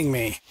kidding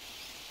me?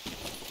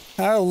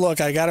 Oh,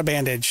 look, I got a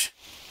bandage.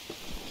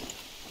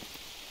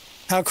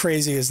 How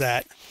crazy is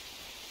that?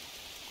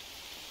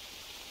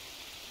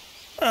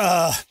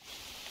 I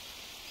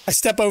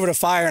step over the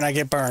fire and I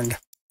get burned.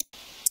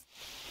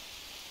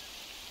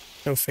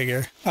 Go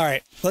figure. All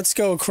right, let's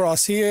go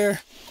across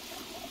here.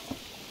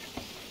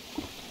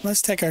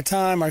 Let's take our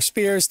time. Our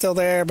spear is still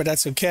there, but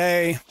that's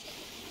okay.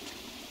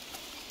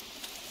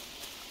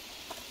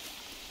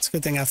 It's a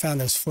good thing I found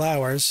those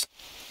flowers.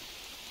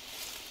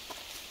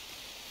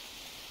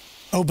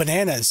 Oh,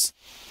 bananas.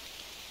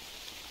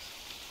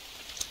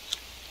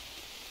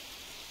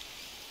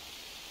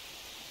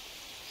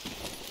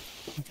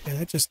 Okay,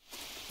 that just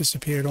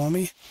disappeared on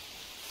me.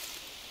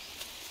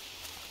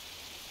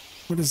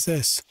 What is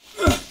this?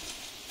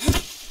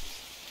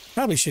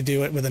 Probably should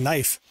do it with a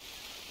knife.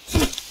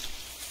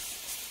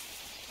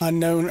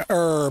 Unknown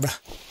herb.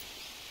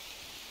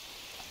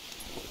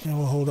 And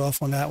we'll hold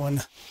off on that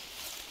one.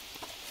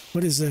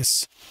 What is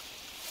this?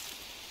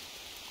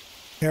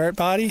 Parrot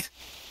body?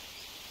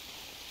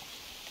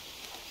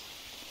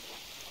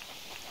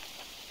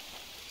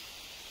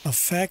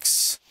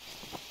 Effects.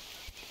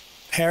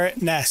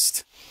 Parrot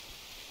nest.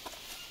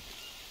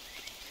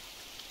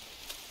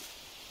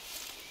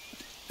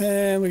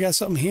 And we got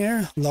something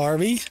here.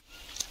 Larvae.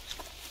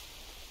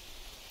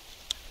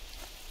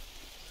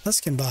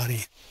 Luskin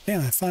body.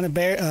 Damn, I find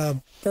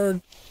a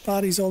bird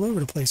bodies all over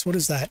the place. What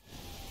is that?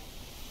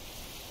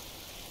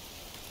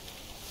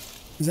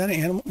 Is that an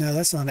animal? No,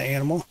 that's not an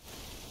animal.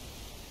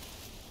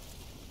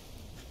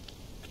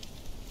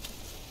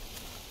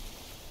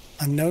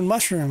 Unknown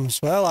mushrooms.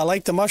 Well, I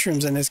like the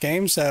mushrooms in this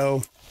game,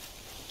 so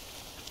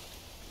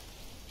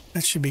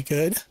that should be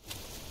good.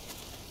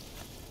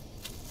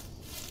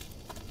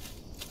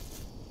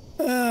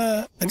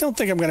 I don't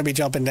think I'm going to be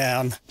jumping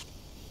down.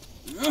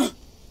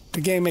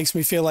 The game makes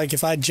me feel like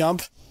if I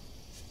jump...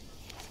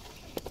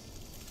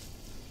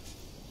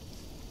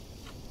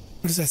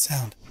 What does that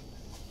sound?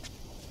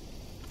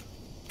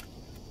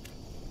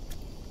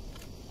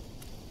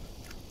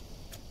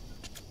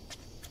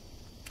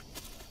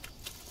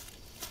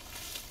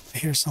 I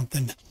hear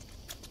something.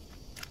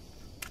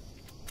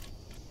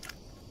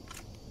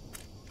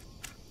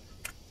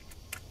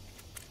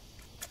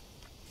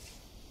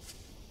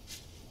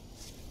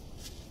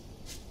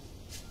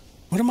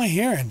 What am I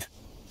hearing?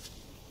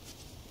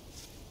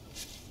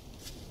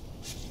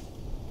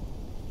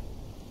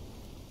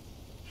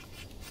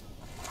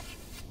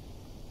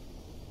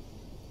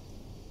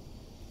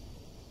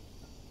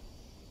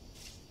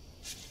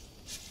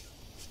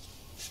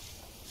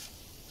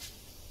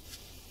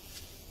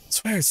 I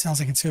swear it sounds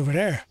like it's over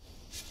there.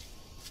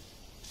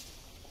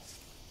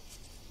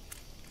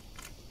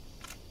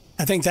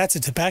 I think that's a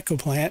tobacco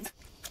plant.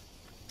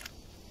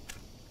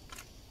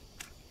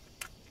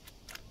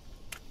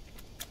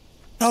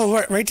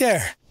 Oh, right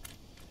there.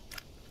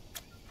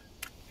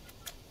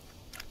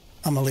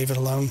 I'm gonna leave it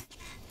alone.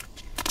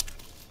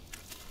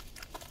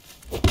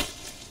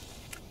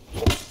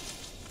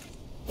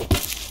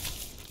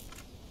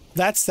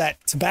 That's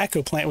that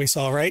tobacco plant we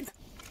saw, right?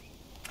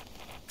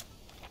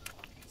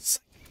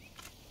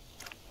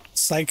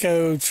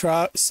 Psycho,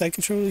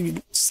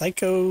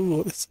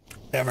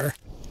 whatever.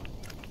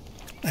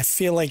 I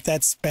feel like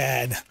that's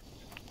bad.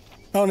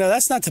 Oh no,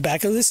 that's not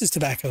tobacco. This is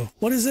tobacco.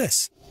 What is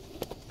this?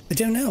 I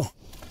don't know.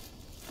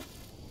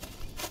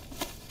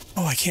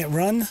 Oh, I can't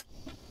run?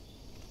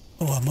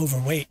 Oh, I'm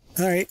overweight.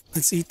 All right,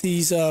 let's eat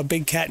these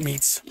big cat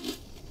meats.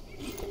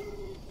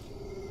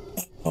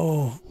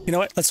 Oh, you know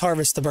what? Let's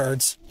harvest the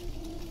birds.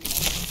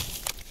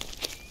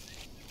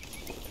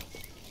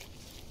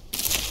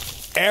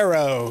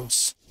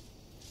 Arrows.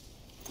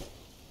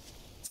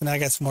 So now I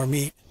got some more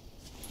meat.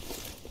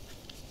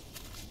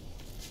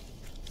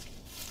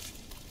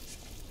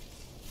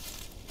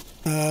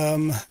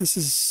 This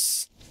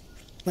is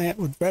plant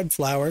with red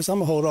flowers. I'm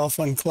gonna hold off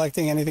on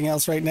collecting anything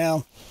else right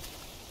now.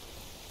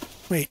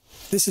 Wait,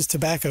 this is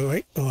tobacco,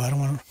 right? Oh, I don't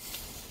want to.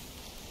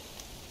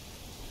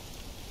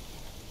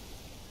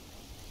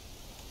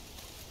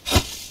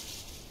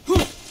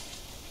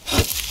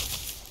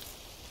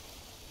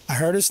 I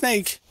heard a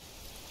snake.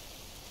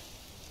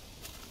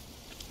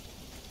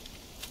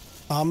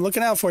 I'm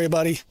looking out for you,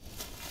 buddy.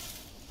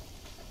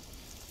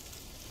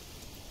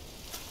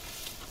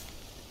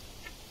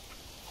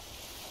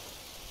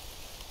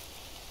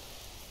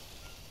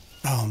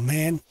 Oh,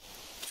 man.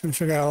 Trying to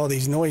figure out all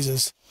these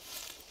noises.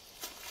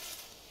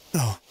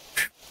 Oh.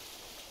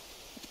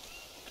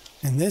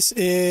 And this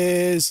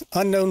is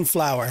unknown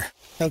flower.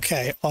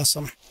 Okay,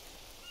 awesome.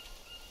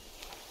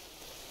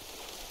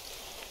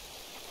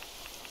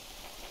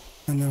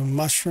 Unknown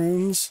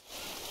mushrooms.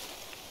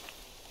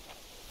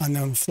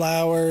 Unknown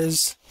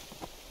flowers.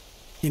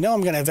 You know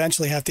I'm going to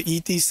eventually have to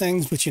eat these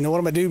things, but you know what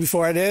I'm going to do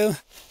before I do?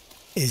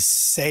 Is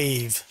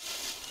save.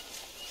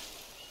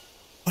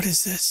 What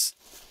is this?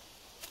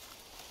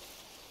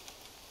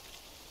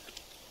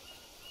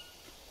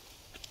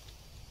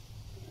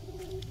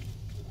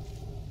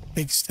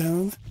 Big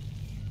stone.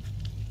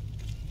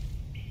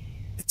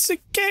 It's a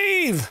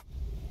cave!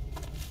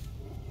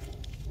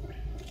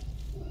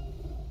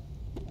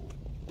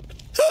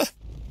 Huh.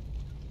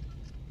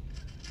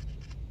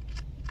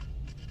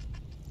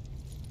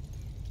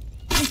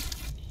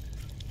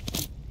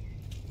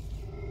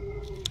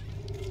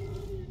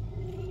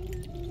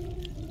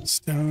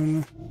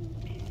 Stone.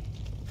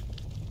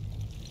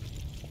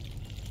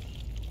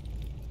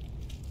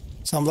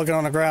 So I'm looking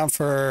on the ground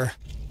for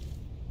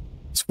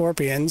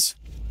scorpions.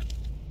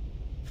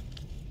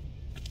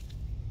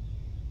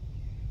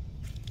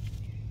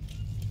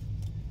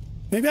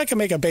 Maybe I can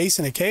make a base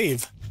in a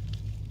cave.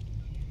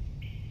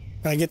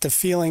 I get the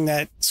feeling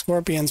that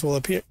scorpions will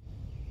appear.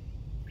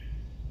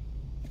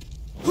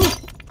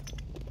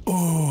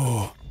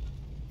 Ooh.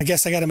 I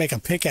guess I gotta make a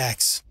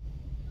pickaxe.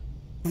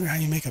 I wonder how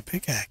you make a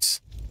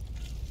pickaxe.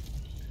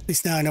 At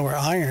least now I know where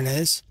iron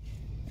is.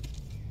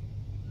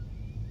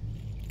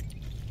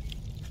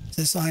 Is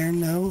this iron?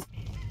 No.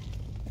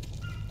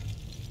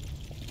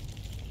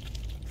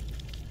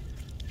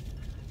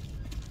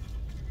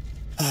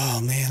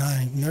 Oh man,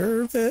 I'm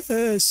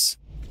nervous.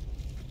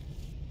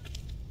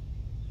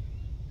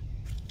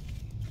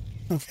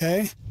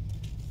 Okay.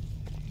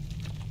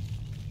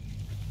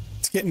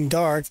 It's getting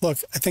dark. Look,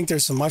 I think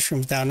there's some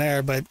mushrooms down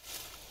there, but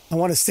I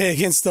want to stay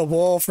against the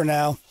wall for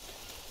now.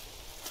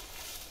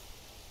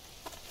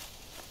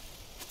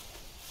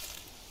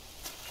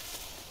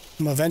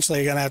 I'm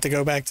eventually going to have to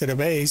go back to the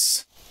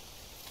base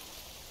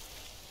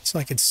so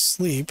I could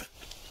sleep.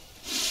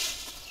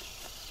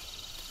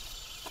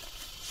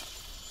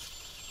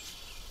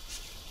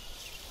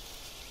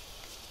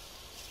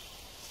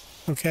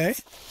 Okay.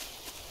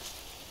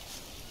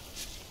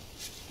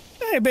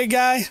 Hey, big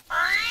guy.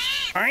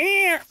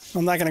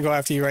 I'm not going to go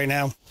after you right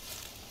now.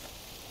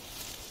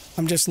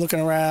 I'm just looking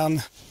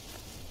around,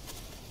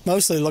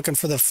 mostly looking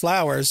for the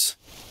flowers.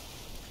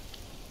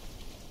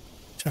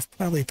 Which I've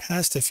probably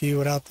passed a few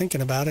without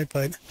thinking about it,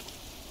 but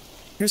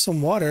here's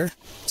some water.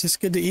 Is this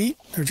good to eat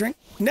or drink?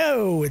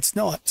 No, it's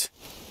not.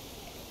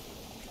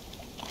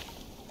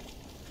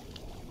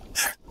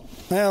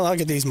 Well, I'll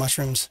get these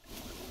mushrooms.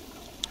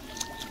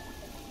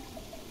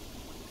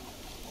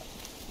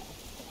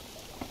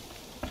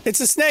 It's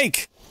a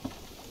snake!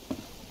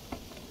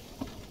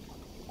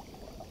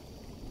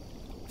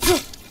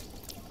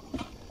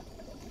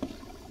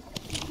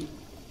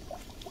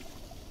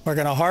 We're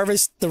gonna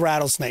harvest the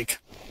rattlesnake.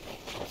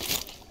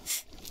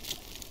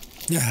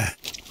 Yeah.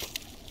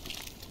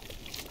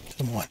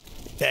 Come on.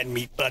 Get that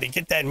meat, buddy.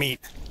 Get that meat.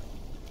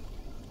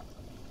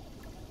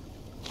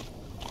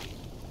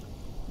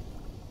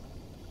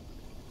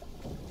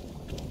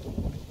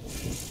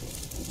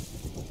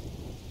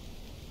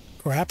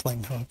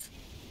 Grappling hook.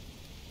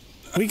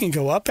 We can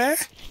go up there?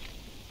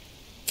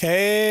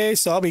 Okay,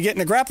 so I'll be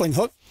getting a grappling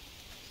hook.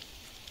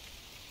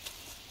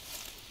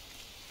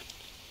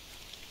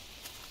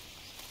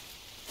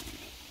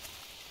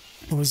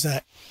 What was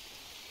that?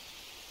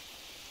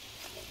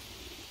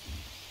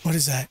 What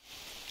is that?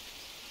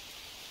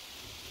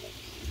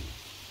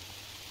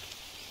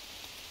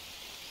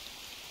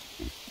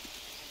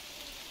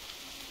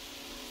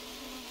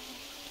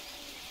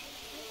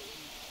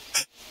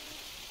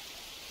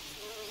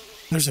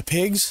 There's a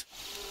pigs.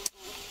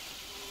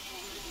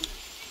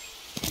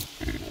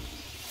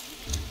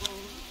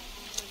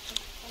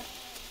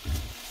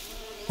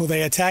 Will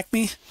they attack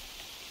me?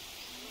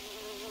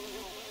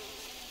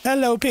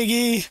 Hello,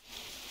 piggy.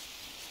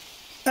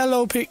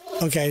 Hello, pig.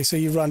 Okay, so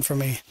you run from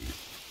me.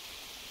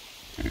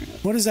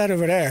 What is that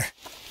over there?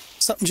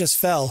 Something just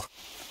fell.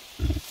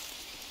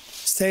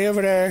 Stay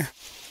over there.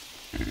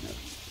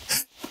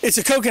 It's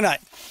a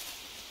coconut.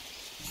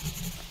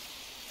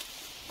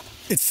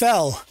 It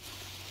fell.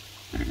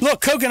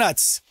 Look,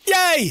 coconuts.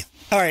 Yay!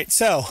 All right,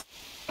 so.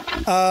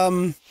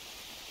 Well,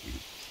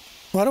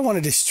 I don't want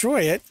to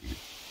destroy it.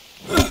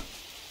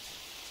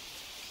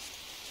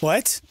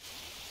 What?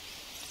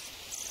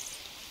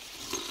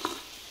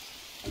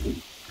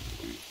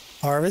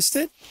 Harvest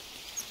it?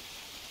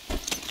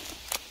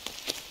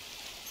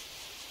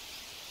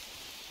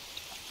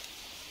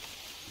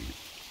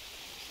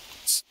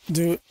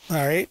 All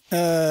right,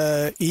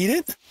 eat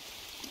it.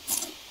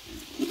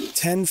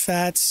 10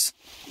 fats.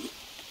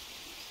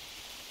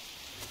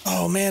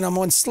 Oh man, I'm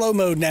on slow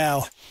mode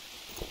now.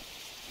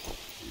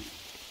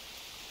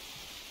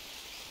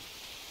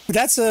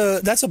 That's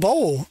a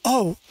bowl.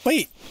 Oh,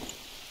 wait.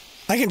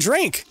 I can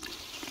drink.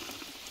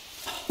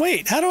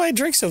 Wait, how do I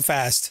drink so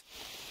fast?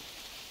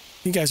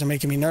 You guys are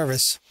making me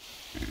nervous.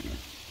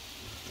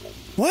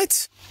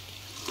 What?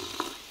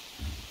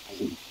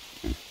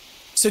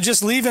 So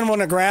just leave them on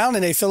the ground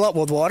and they fill up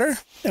with water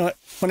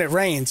when it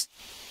rains?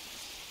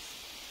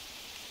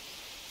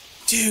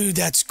 Dude,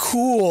 that's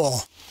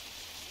cool.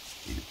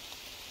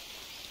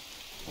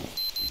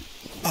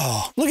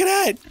 Oh, look at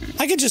that.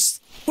 I could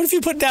just... What if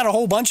you put down a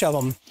whole bunch of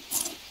them?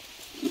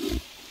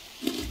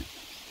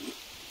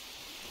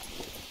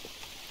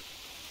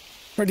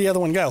 Where'd the other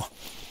one go?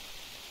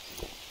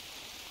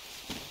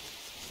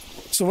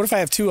 So what if I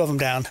have 2 of them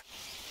down?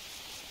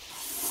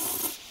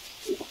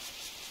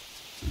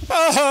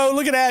 Oh,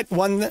 look at that.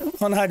 1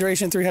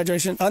 hydration, 3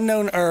 hydration,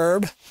 unknown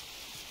herb.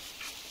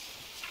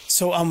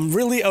 So I'm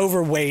really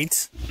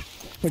overweight,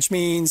 which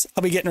means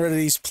I'll be getting rid of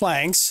these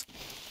planks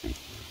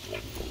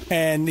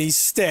and these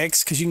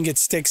sticks, because you can get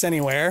sticks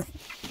anywhere.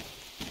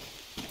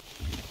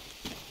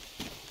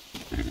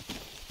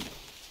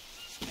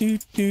 I'm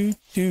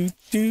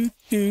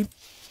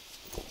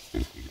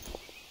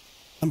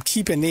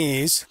keeping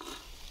these.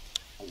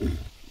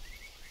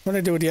 What did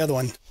I do with the other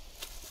one?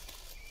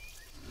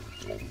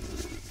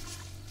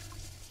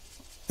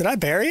 Did I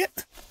bury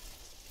it?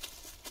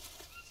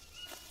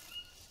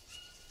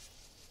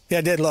 Yeah,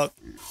 I did, look.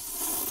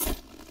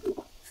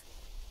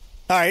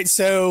 Alright,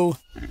 so...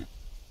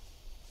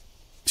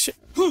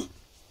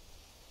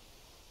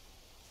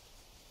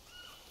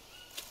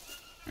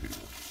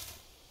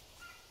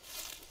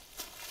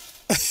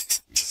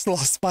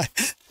 Just I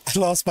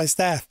lost my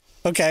staff.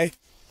 Okay.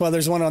 Well,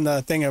 there's one on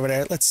the thing over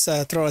there. Let's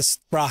throw a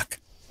rock.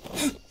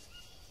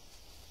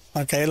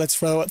 Okay, let's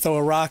throw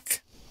a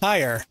rock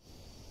higher.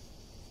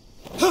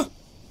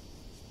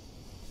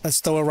 Let's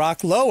throw a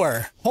rock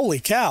lower. Holy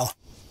cow.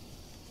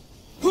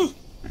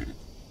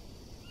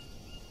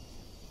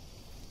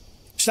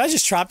 Should I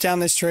just chop down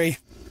this tree?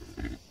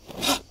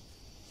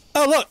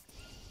 Oh, look.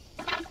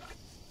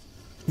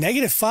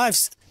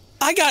 -5.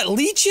 I got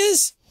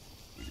leeches?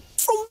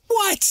 From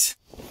what?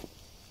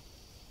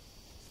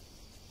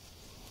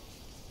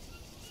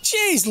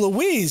 Jeez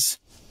Louise.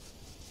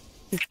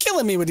 You're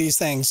killing me with these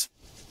things.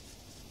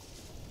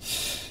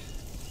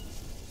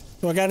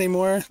 Do I got any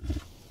more?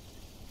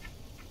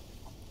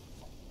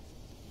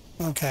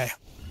 Okay.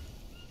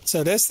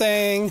 So this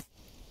thing...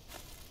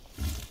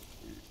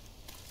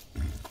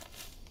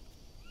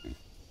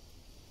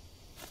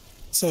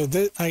 So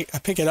this, I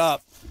pick it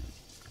up.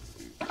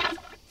 Can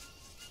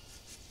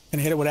I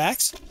hit it with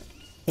axe?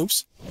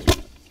 Oops.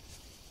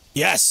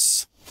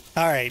 Yes!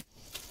 Alright.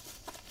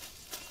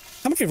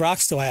 How many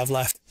rocks do I have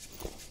left?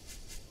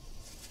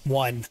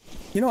 1.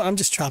 You know what? I'm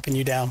just chopping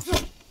you down.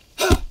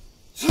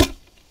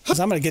 Because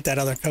I'm going to get that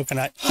other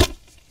coconut.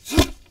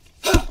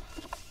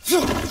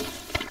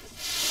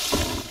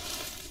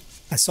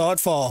 I saw it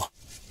fall.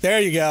 There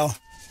you go.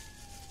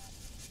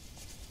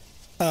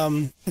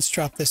 Let's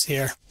drop this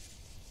here.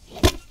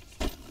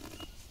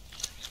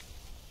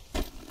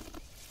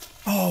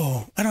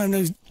 Oh, I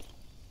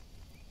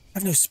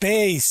have no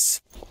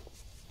space.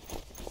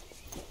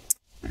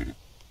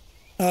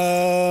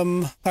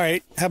 All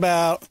right, how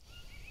about,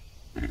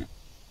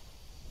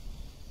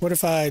 what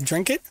if I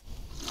drink it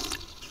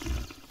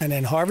and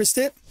then harvest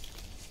it?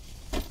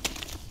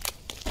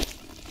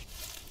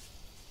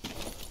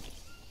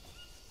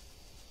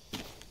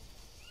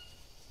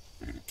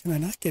 Can I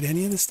not get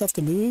any of this stuff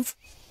to move?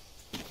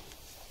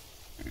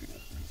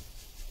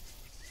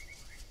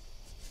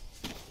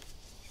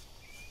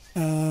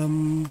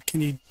 Can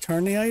you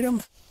turn the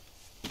item?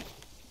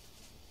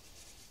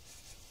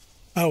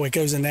 Oh, it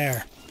goes in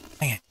there.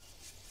 Dang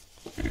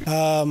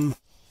it.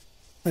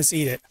 Let's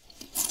eat it.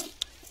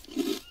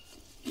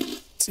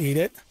 Let's eat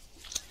it.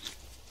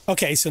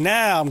 Okay, so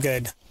now I'm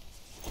good.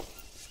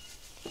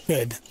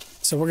 Good.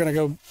 So we're gonna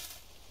go...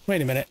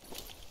 Wait a minute.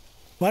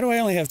 Why do I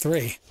only have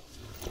 3?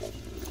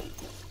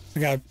 I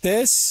got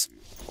this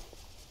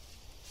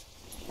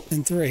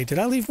and 3. Did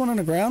I leave one on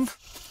the ground?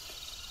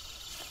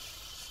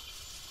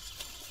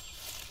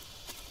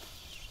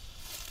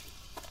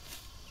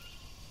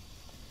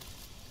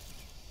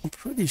 I'm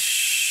pretty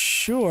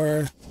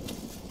sure.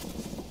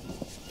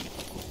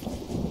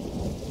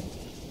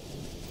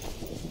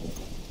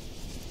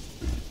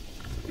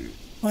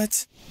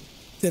 What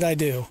did I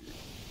do?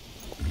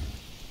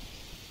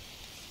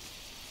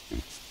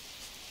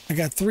 I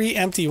got 3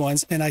 empty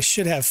ones, and I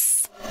should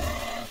have...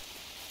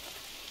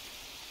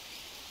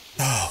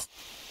 Oh,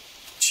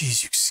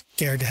 jeez, you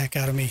scared the heck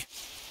out of me.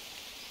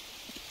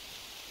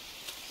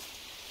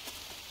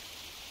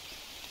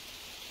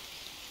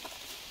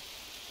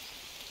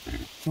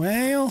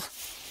 Well...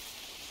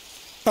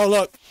 Oh,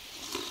 look.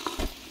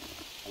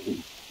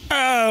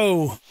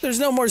 Oh, there's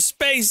no more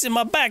space in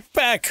my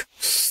backpack.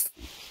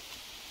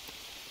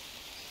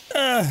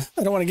 I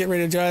don't want to get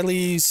rid of dry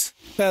leaves.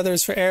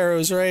 Feathers for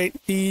arrows, right?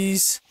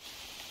 These.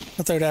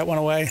 I'll throw that one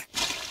away.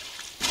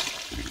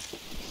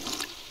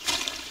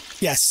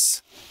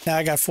 Yes. Now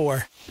I got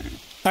 4.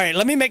 All right,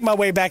 let me make my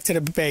way back to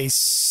the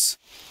base.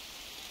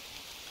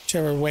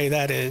 Whichever way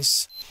that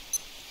is.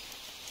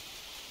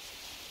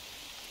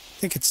 I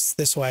think it's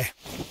this way.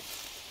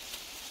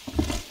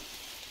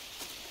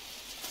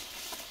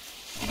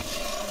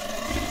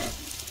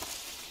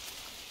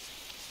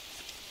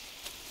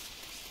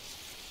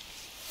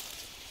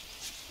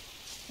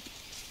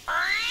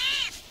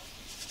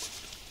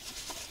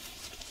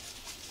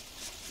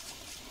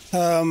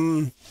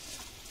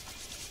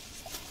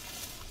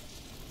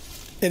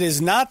 It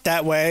is not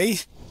that way.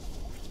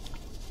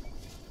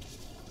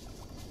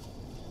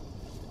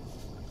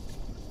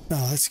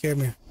 Oh, that scared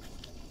me.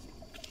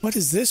 What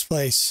is this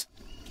place?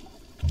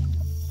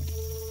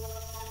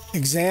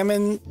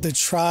 Examine the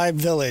tribe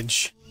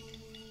village.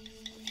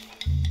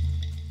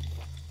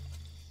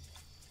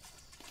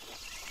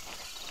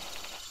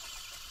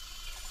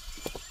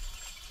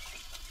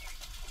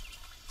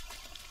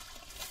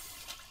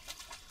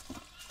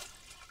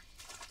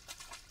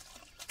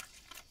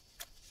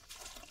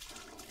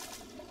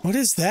 What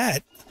is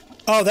that?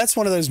 Oh, that's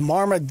one of those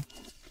marmot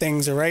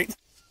things, all right?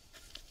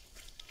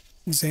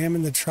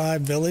 Examine the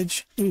tribe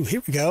village. Ooh,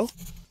 here we go.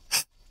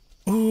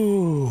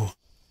 Ooh.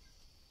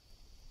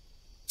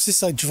 Is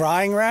this a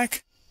drying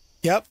rack?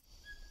 Yep.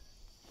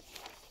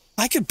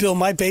 I could build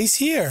my base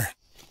here.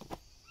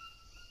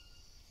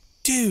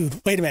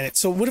 Dude, wait a minute.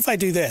 So what if I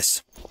do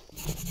this?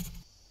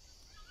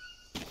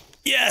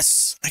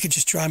 Yes! I could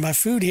just dry my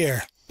food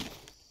here.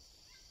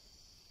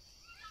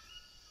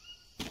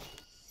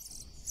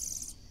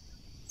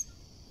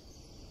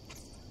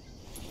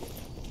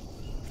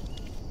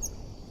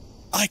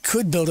 I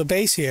could build a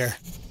base here.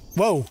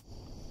 Whoa.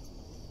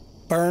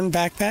 Burn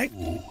backpack?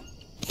 Oh,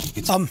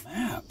 it's a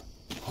map.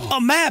 Oh.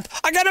 A map!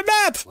 I got a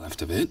map!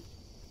 Left of it.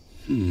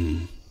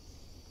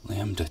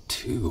 Lambda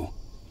 2.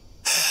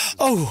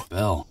 Oh,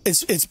 Bell.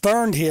 It's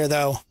burned here,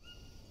 though.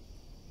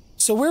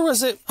 So where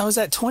was it? I was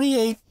at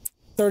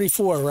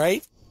 2834,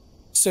 right?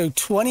 So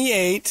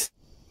 28...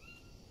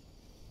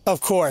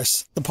 Of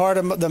course. The part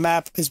of the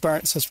map is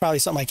burnt, so it's probably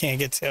something I can't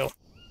get to.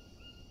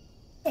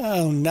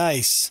 Oh,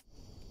 nice.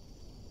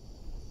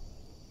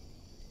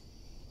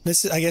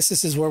 I guess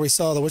this is where we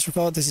saw the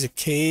whatchamacallit. This is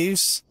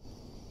caves.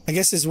 I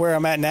guess this is where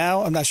I'm at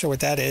now. I'm not sure what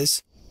that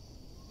is.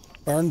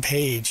 Burn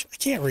page. I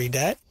can't read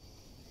that.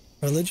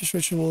 Religious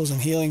rituals and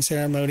healing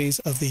ceremonies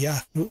of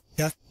the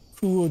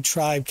Jaguar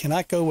tribe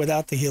cannot go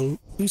without the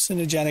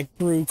hallucinogenic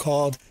brew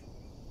called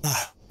La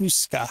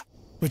Huska,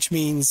 which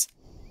means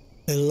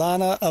the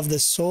Lana of the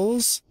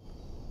souls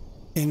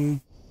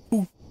in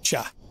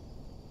Pucha.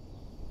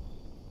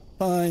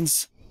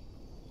 Finds.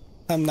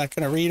 I'm not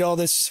going to read all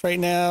this right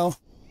now.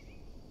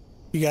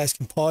 You guys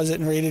can pause it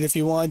and read it if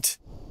you want.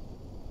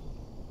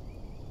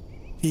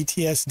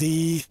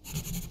 PTSD.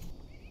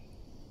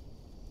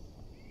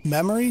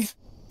 Memory?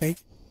 Make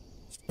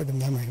for the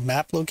memory.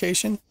 Map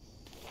location.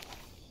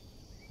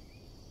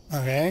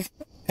 Okay.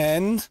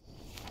 N.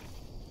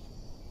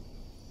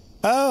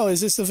 Oh,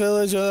 is this the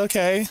village?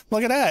 Okay.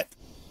 Look at that.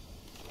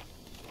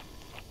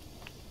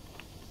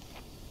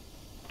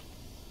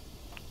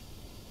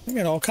 I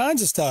got all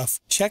kinds of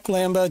stuff. Check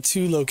Lambda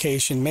 2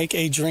 location. Make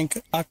a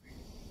drink.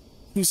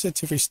 Use it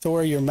to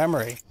restore your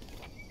memory.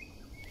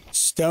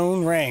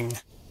 Stone ring.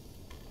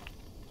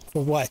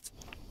 For what?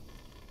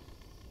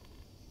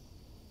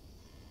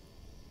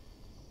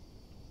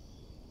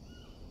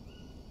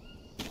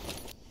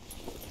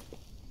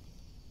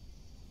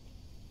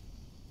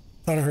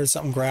 Thought I heard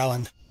something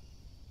growling.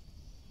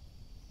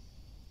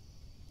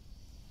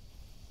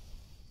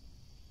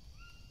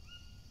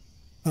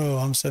 Oh,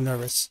 I'm so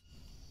nervous.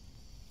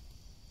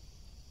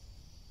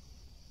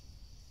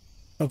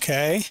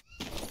 Okay.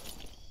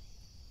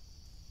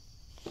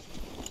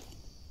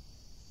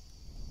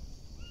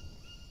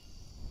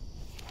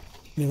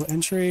 New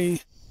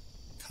entry.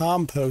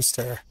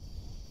 Composter.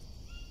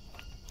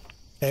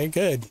 Okay,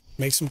 good.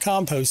 Make some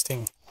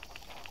composting.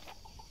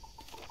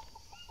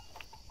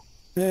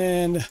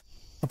 And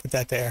I'll put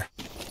that there.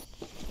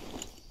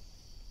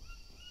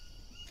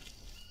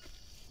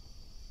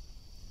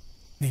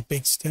 Any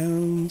big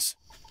stones?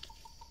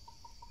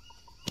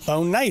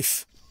 Bone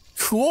knife.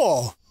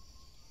 Cool.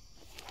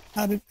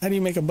 How do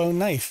you make a bone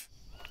knife?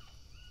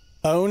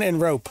 Bone and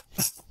rope.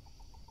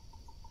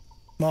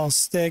 Small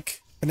stick.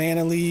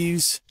 Banana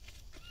leaves.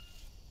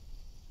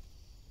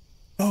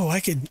 Oh, I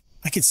could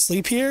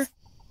sleep here?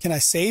 Can I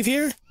save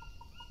here?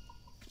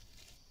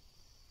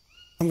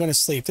 I'm going to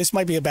sleep. This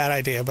might be a bad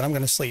idea, but I'm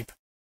going to sleep.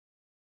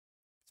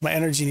 My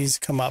energy needs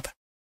to come up.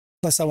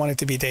 Unless I want it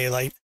to be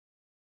daylight.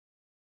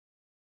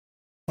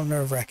 I'm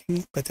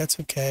nerve-wracking, but that's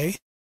okay.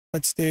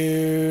 Let's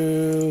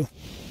do...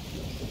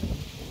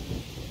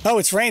 Oh,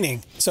 it's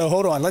raining. So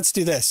hold on. Let's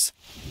do this.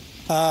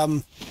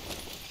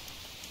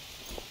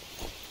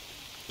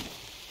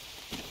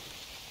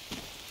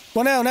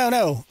 Well,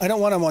 no. I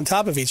don't want them on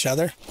top of each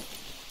other.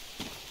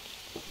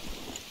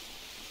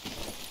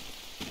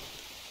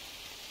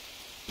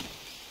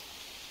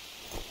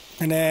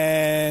 And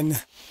then...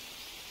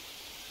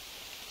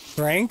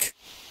 Drink.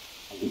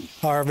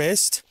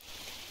 Harvest.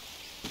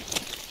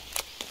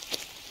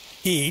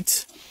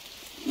 Eat.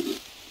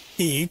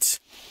 Eat.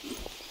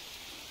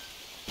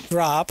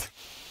 Drop.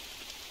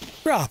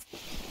 Drop.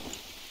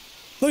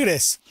 Look at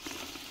this.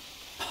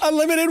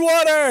 Unlimited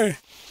water!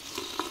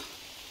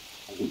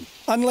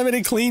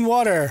 Unlimited clean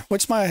water.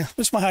 What's my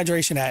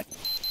hydration at?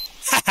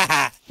 Ha ha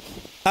ha.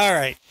 All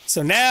right.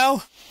 So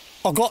now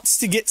I'll got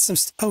to get some.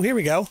 Oh, here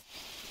we go.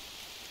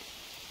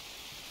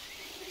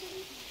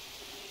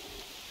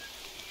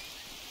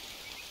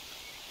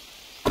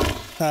 All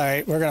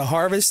right. We're going to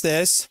harvest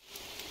this.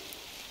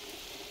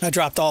 I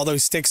dropped all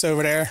those sticks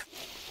over there.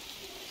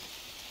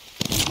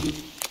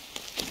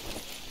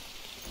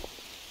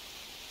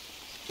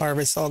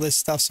 harvest all this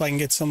stuff so I can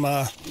get some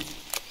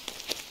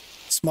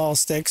small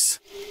sticks.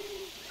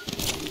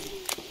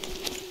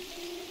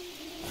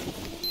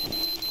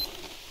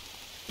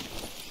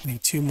 I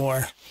need 2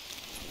 more.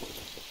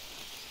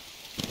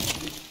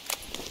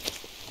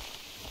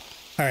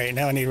 Alright,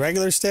 now I need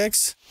regular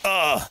sticks.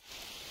 Ugh!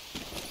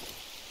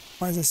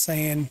 Why is it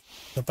saying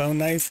the bone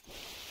knife?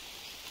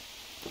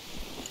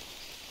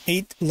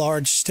 8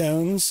 large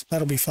stones.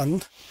 That'll be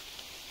fun.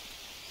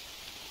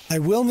 I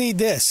will need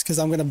this because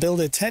I'm going to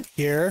build a tent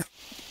here.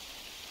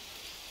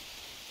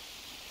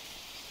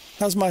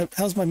 How's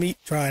my meat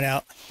drying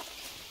out?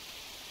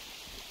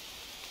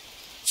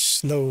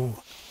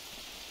 Slow.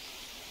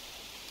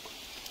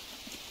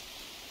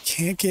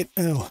 Can't get...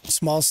 Oh,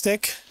 small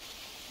stick.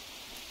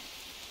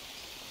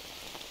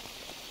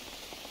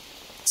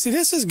 See,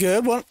 this is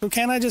good. What,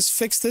 can't I just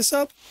fix this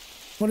up?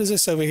 What is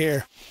this over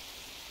here?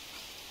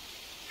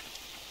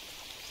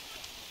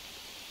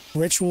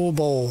 Ritual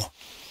bowl.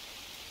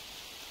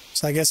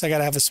 So I guess I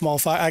gotta have a small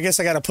fire. I guess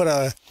I gotta put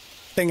a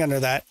thing under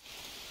that.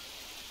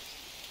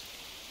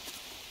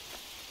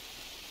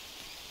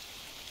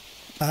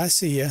 I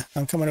see ya.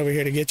 I'm coming over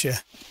here to get you.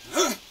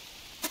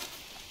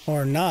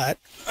 Or not.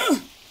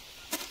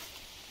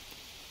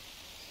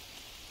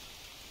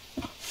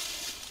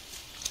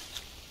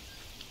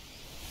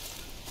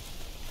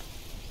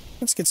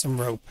 Let's get some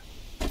rope.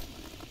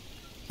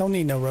 Don't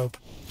need no rope.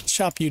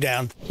 Chop you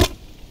down.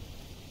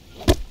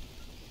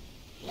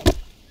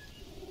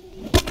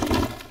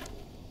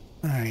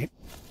 Alright.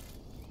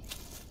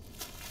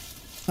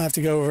 I'll have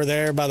to go over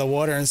there by the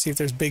water and see if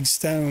there's big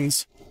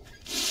stones.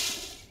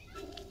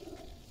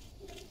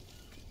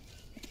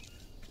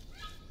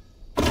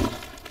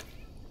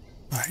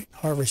 Alright,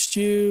 harvest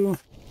you.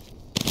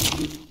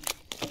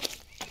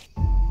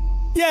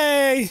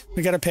 Yay!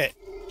 We got a pit.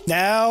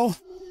 Now,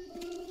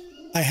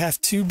 I have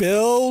to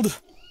build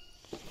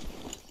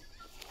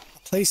a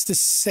place to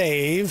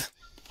save.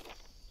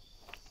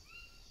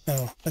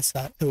 Oh, that's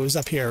not... It was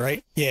up here,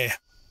 right? Yeah.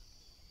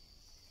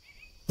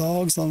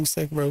 Logs, long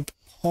stick, rope,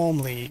 palm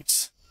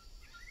leaves.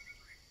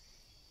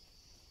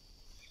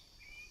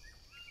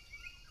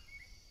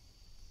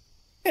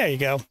 There you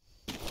go.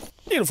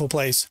 Beautiful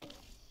place.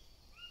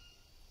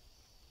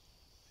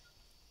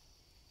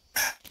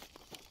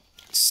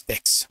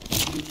 Sticks.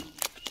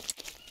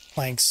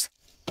 Planks.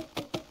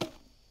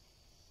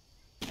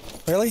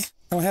 Really? I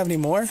don't have any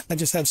more? I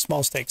just have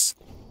small sticks.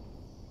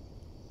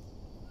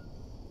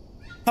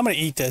 I'm gonna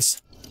eat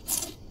this.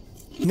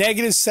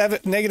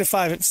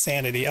 -5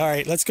 sanity.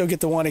 Alright, let's go get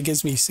the one that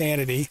gives me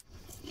sanity.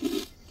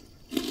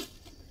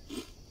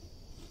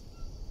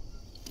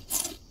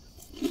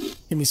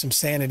 Give me some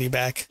sanity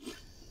back.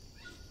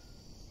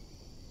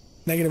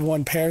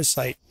 -1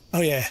 parasite.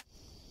 Oh yeah.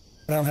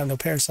 But I don't have no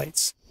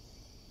parasites.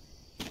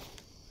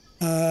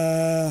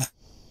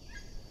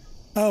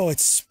 Oh,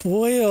 it's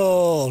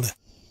spoiled.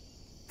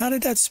 How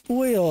did that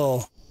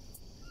spoil?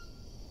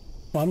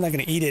 Well, I'm not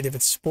gonna eat it if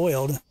it's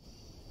spoiled.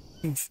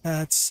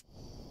 Fats.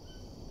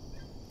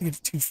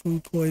 -2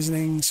 food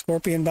poisoning.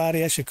 Scorpion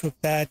body. I should cook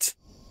that.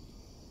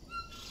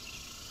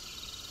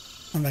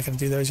 I'm not going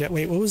to do those yet.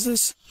 Wait, what was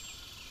this?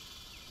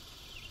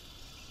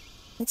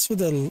 What's with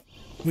the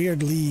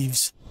weird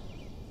leaves?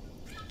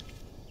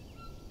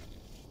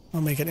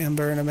 I'll make an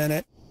ember in a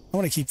minute. I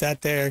want to keep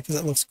that there because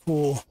it looks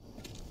cool.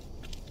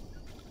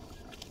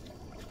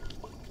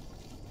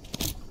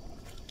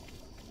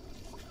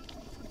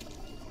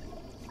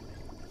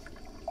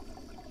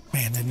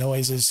 Man, the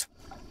noises.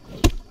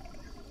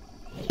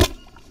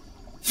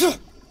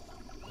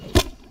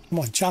 Come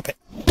on, chop it.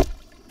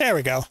 There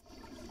we go.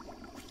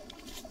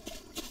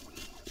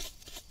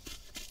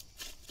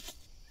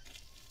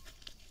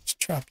 Just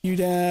chop you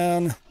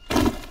down.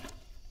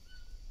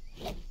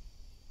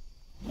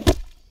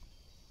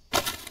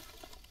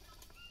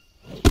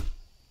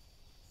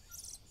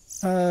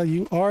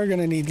 You are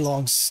gonna need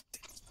long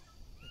sticks.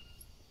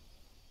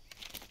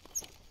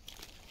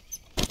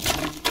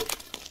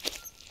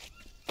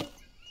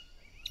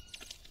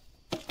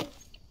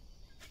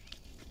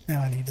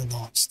 Now I need the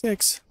long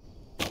sticks.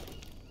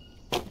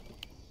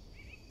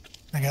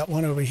 I got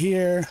one over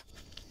here.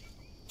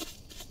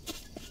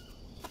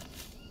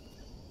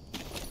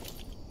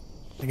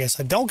 I guess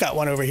I don't got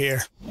one over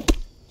here.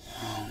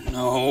 Oh,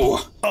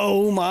 no.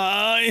 Oh,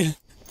 my.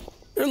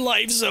 Your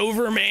life's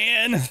over,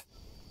 man.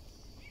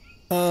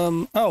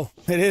 Oh,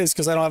 it is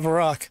because I don't have a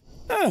rock.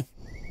 Oh.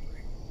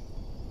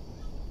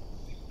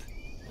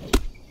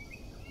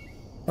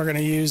 We're going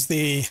to use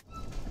the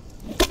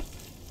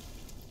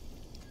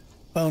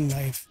bone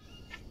knife.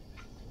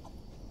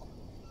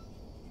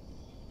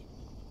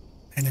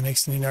 And it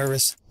makes me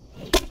nervous.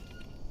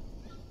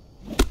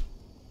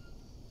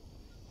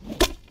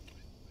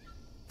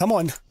 Come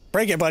on.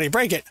 Break it, buddy.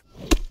 Break it.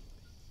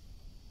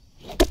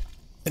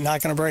 It's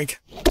not going to break.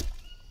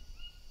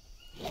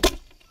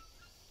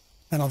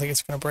 I don't think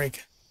it's going to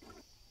break.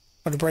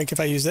 Would it break if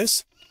I use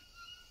this?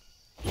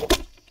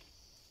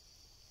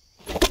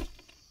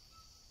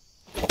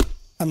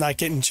 I'm not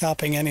getting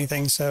chopping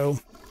anything,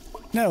 so...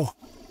 No.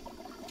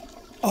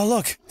 Oh,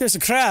 look. There's a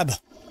crab.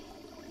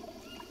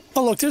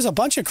 Oh, look, there's a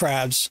bunch of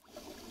crabs.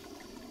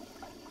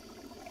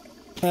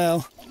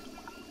 Well,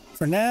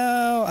 for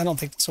now, I don't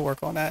think this will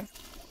work on that.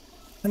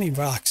 I need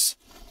rocks.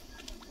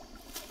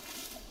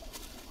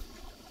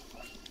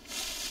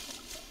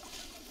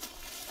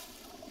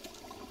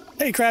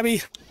 Hey,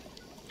 Krabby.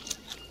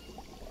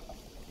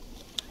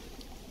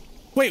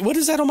 Wait, what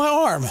is that on my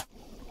arm?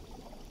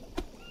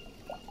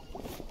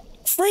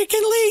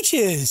 Freaking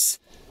leeches!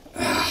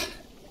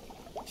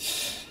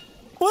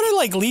 What are,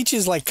 like,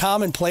 leeches, like,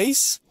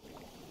 commonplace?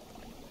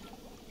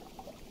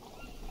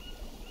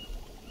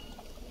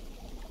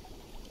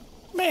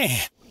 Man,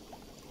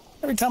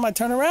 every time I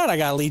turn around, I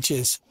got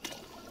leeches.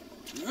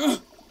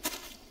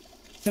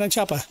 Can I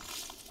chop a...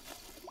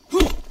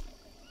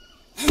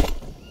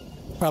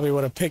 Probably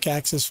what a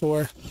pickaxe is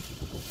for.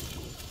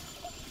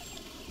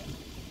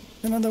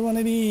 Another one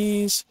of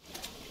these.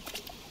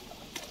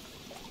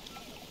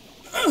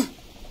 I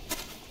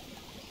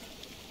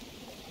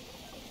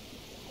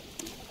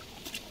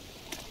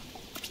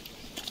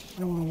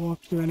don't want to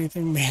walk through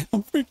anything, man.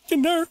 I'm freaking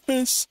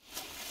nervous.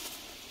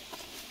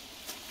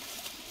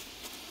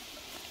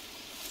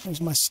 There's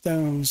my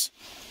stones.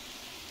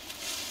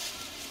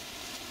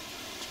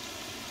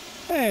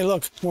 Hey,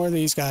 look, more of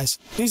these guys.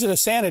 These are the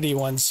sanity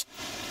ones.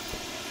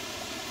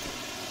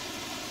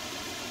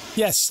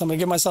 Yes, I'm gonna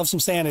give myself some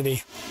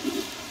sanity.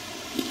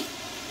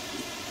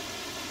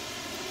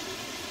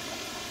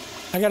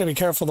 I gotta be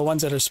careful the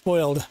ones that are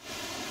spoiled.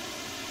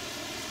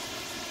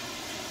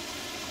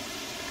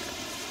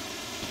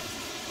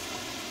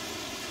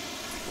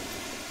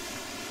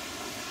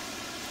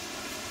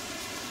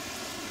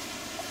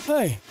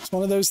 Hey, it's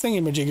one of those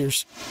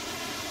thingy-majiggers.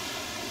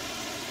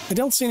 I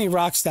don't see any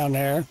rocks down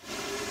there.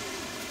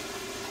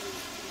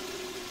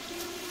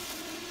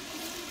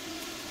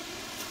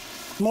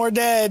 More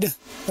dead,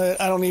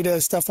 but I don't need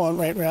stuff on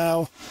right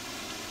now.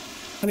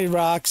 I need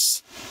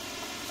rocks.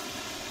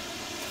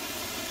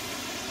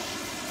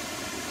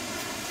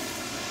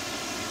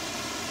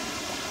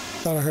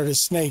 Thought I heard a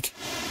snake.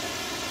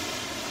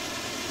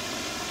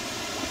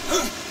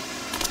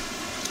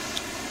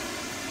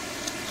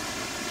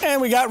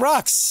 And we got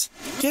rocks.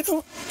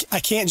 I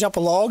can't jump a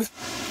log.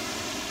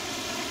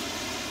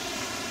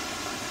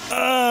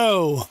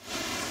 Oh.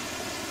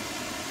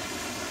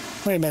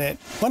 Wait a minute.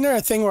 Wasn't there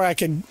a thing where I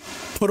could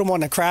put them on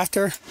the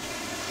crafter?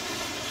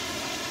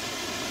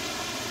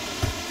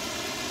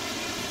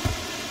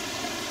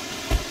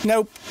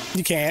 Nope,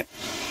 you can't.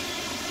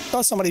 I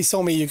thought somebody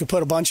told me you could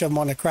put a bunch of them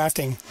on the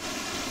crafting.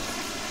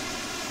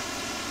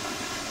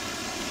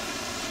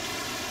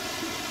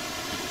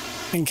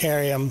 And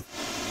carry them.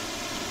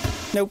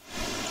 Nope.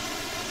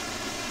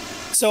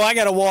 So I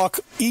gotta walk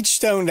each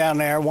stone down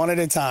there one at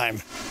a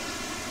time.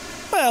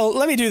 Well,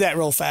 let me do that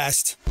real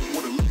fast.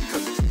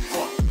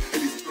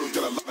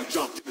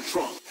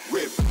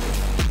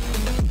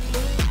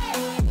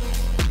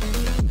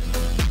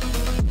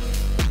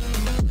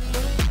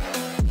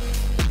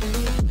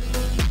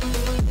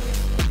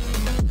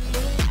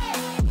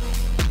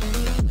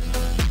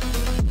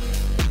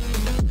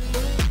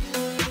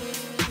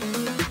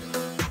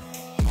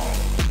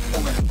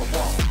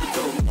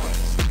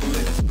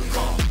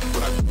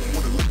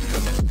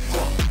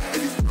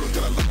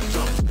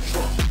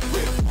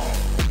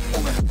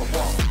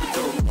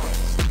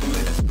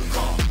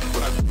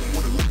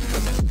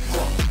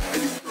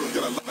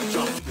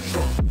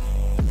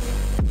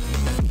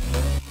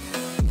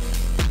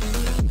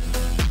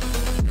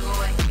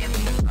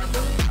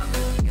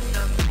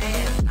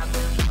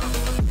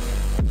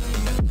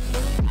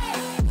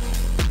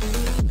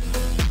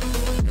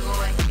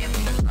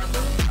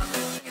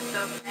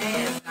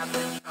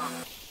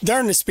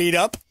 During the speed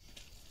up,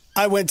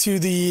 I went to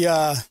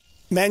the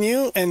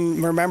menu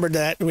and remembered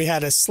that we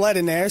had a sled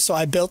in there, so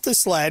I built the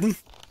sled.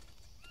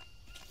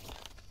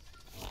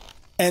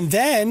 And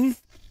then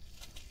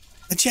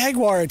a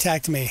jaguar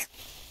attacked me.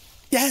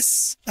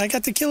 Yes, I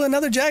got to kill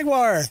another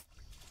jaguar.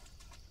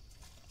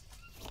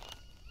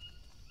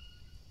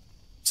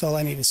 So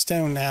I need a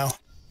stone now.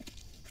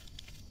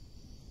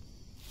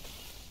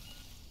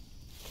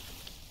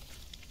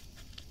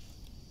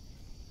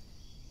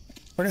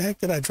 Where the heck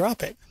did I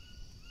drop it?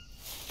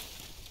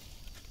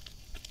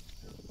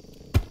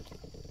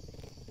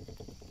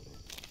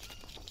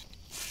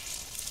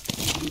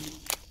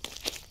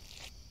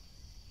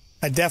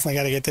 I definitely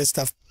got to get this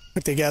stuff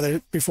put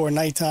together before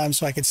nighttime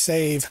so I could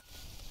save.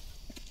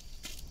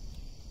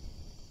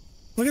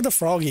 Look at the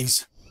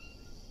froggies.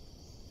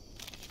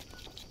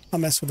 I'll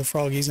mess with the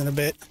froggies in a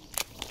bit.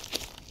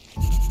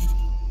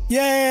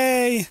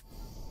 Yay!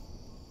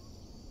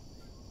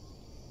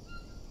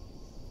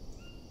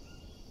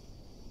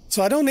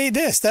 So I don't need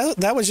this.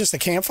 That was just a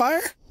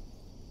campfire?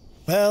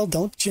 Well,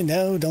 don't you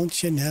know,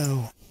 don't you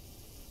know.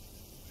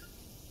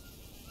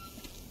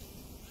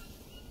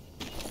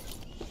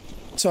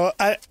 So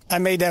I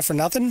made that for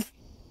nothing?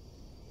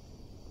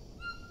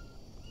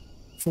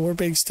 4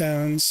 big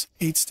stones,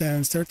 8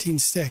 stones, 13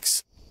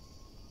 sticks.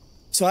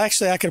 So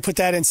actually I could put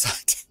that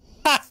inside.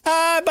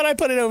 But I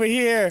put it over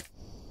here.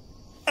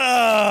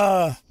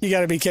 You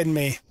gotta be kidding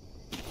me.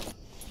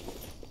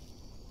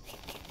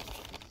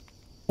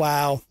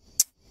 Wow.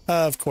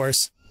 Of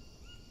course.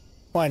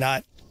 Why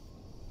not?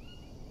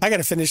 I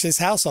gotta finish this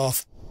house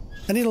off.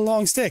 I need a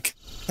long stick.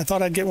 I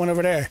thought I'd get one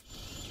over there.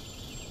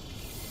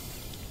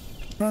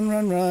 Run,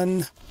 run,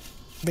 run.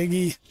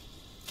 Biggie.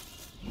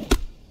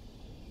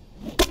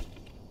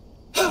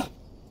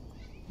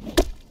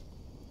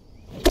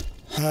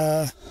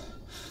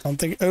 Don't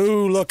think...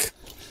 Oh, look.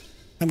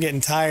 I'm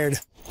getting tired.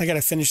 I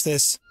gotta finish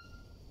this.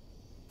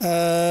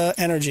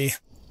 Energy.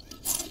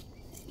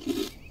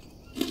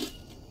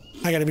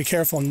 I gotta be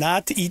careful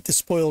not to eat the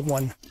spoiled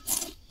one.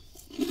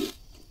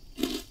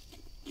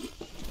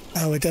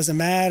 Oh, it doesn't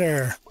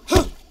matter.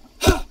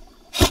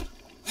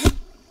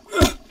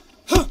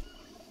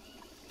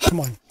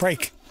 Come on,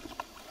 break.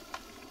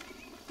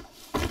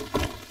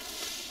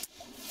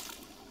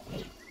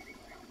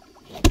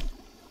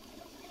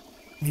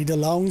 Need the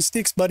long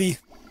sticks, buddy.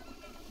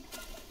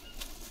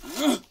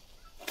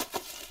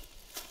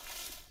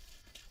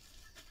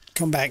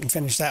 Come back and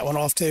finish that one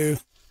off too.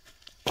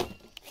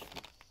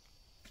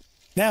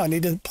 Now I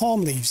need the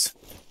palm leaves.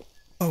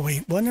 Oh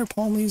wait, wasn't there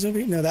palm leaves over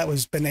here? No, that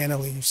was banana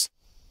leaves.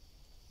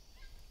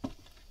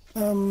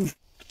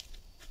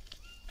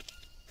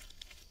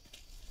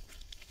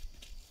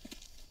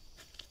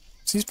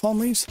 These palm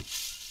leaves?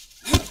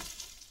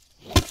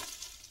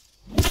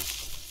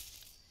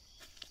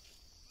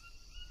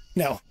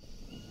 No.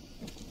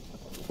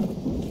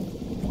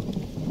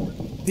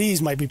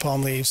 These might be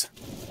palm leaves.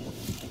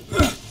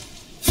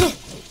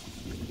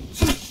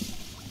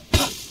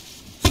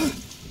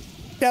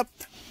 Yep.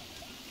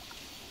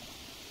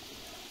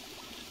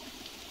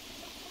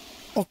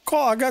 Oh,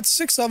 God, I got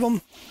 6 of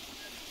them.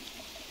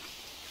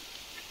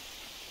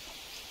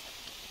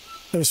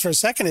 It was for a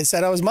second, it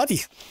said I was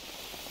muddy.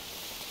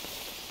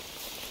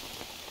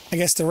 I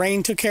guess the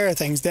rain took care of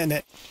things, didn't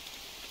it?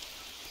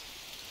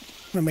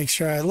 I'm gonna make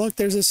sure I look.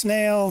 There's a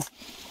snail.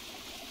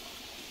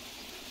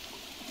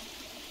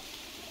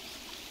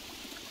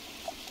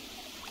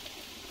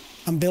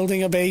 I'm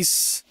building a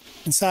base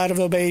inside of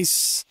a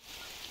base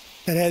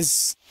that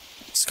has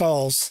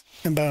skulls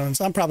and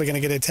bones. I'm probably gonna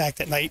get attacked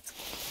at night.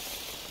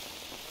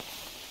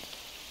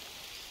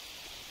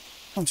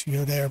 Why don't you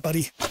go there,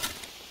 buddy?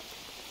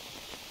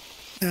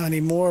 Now I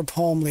need more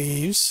palm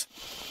leaves.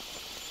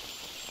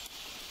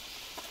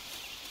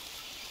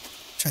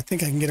 Which I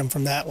think I can get them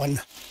from that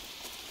one.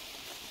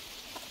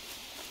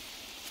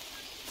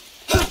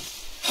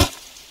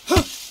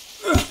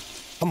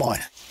 Come on,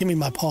 give me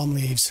my palm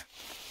leaves.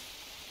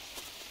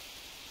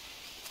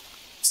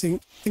 See, I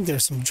think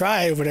there's some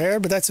dry over there,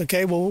 but that's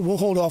okay. We'll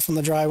hold off on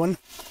the dry one.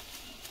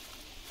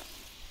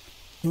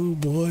 Oh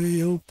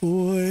boy, oh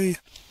boy.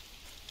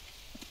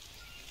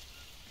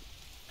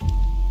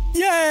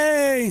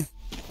 Yay!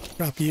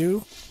 Drop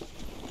you.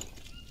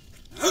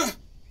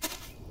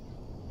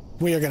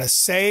 We are going to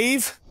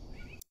save.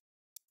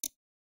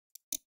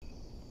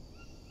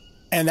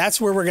 And that's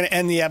where we're going to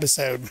end the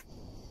episode.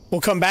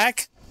 We'll come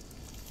back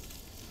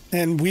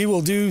and we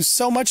will do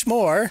so much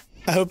more.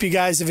 I hope you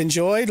guys have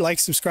enjoyed. Like,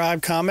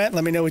 subscribe, comment.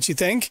 Let me know what you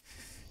think.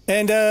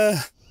 And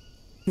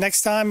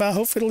next time,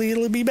 hopefully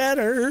it'll be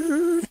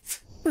better.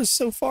 We're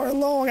so far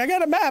along. I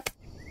got a map.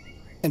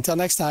 Until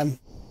next time,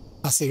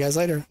 I'll see you guys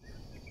later.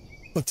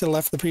 Look to the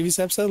left for the previous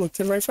episode. Look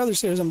to the right for other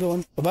series I'm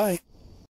doing. Bye-bye.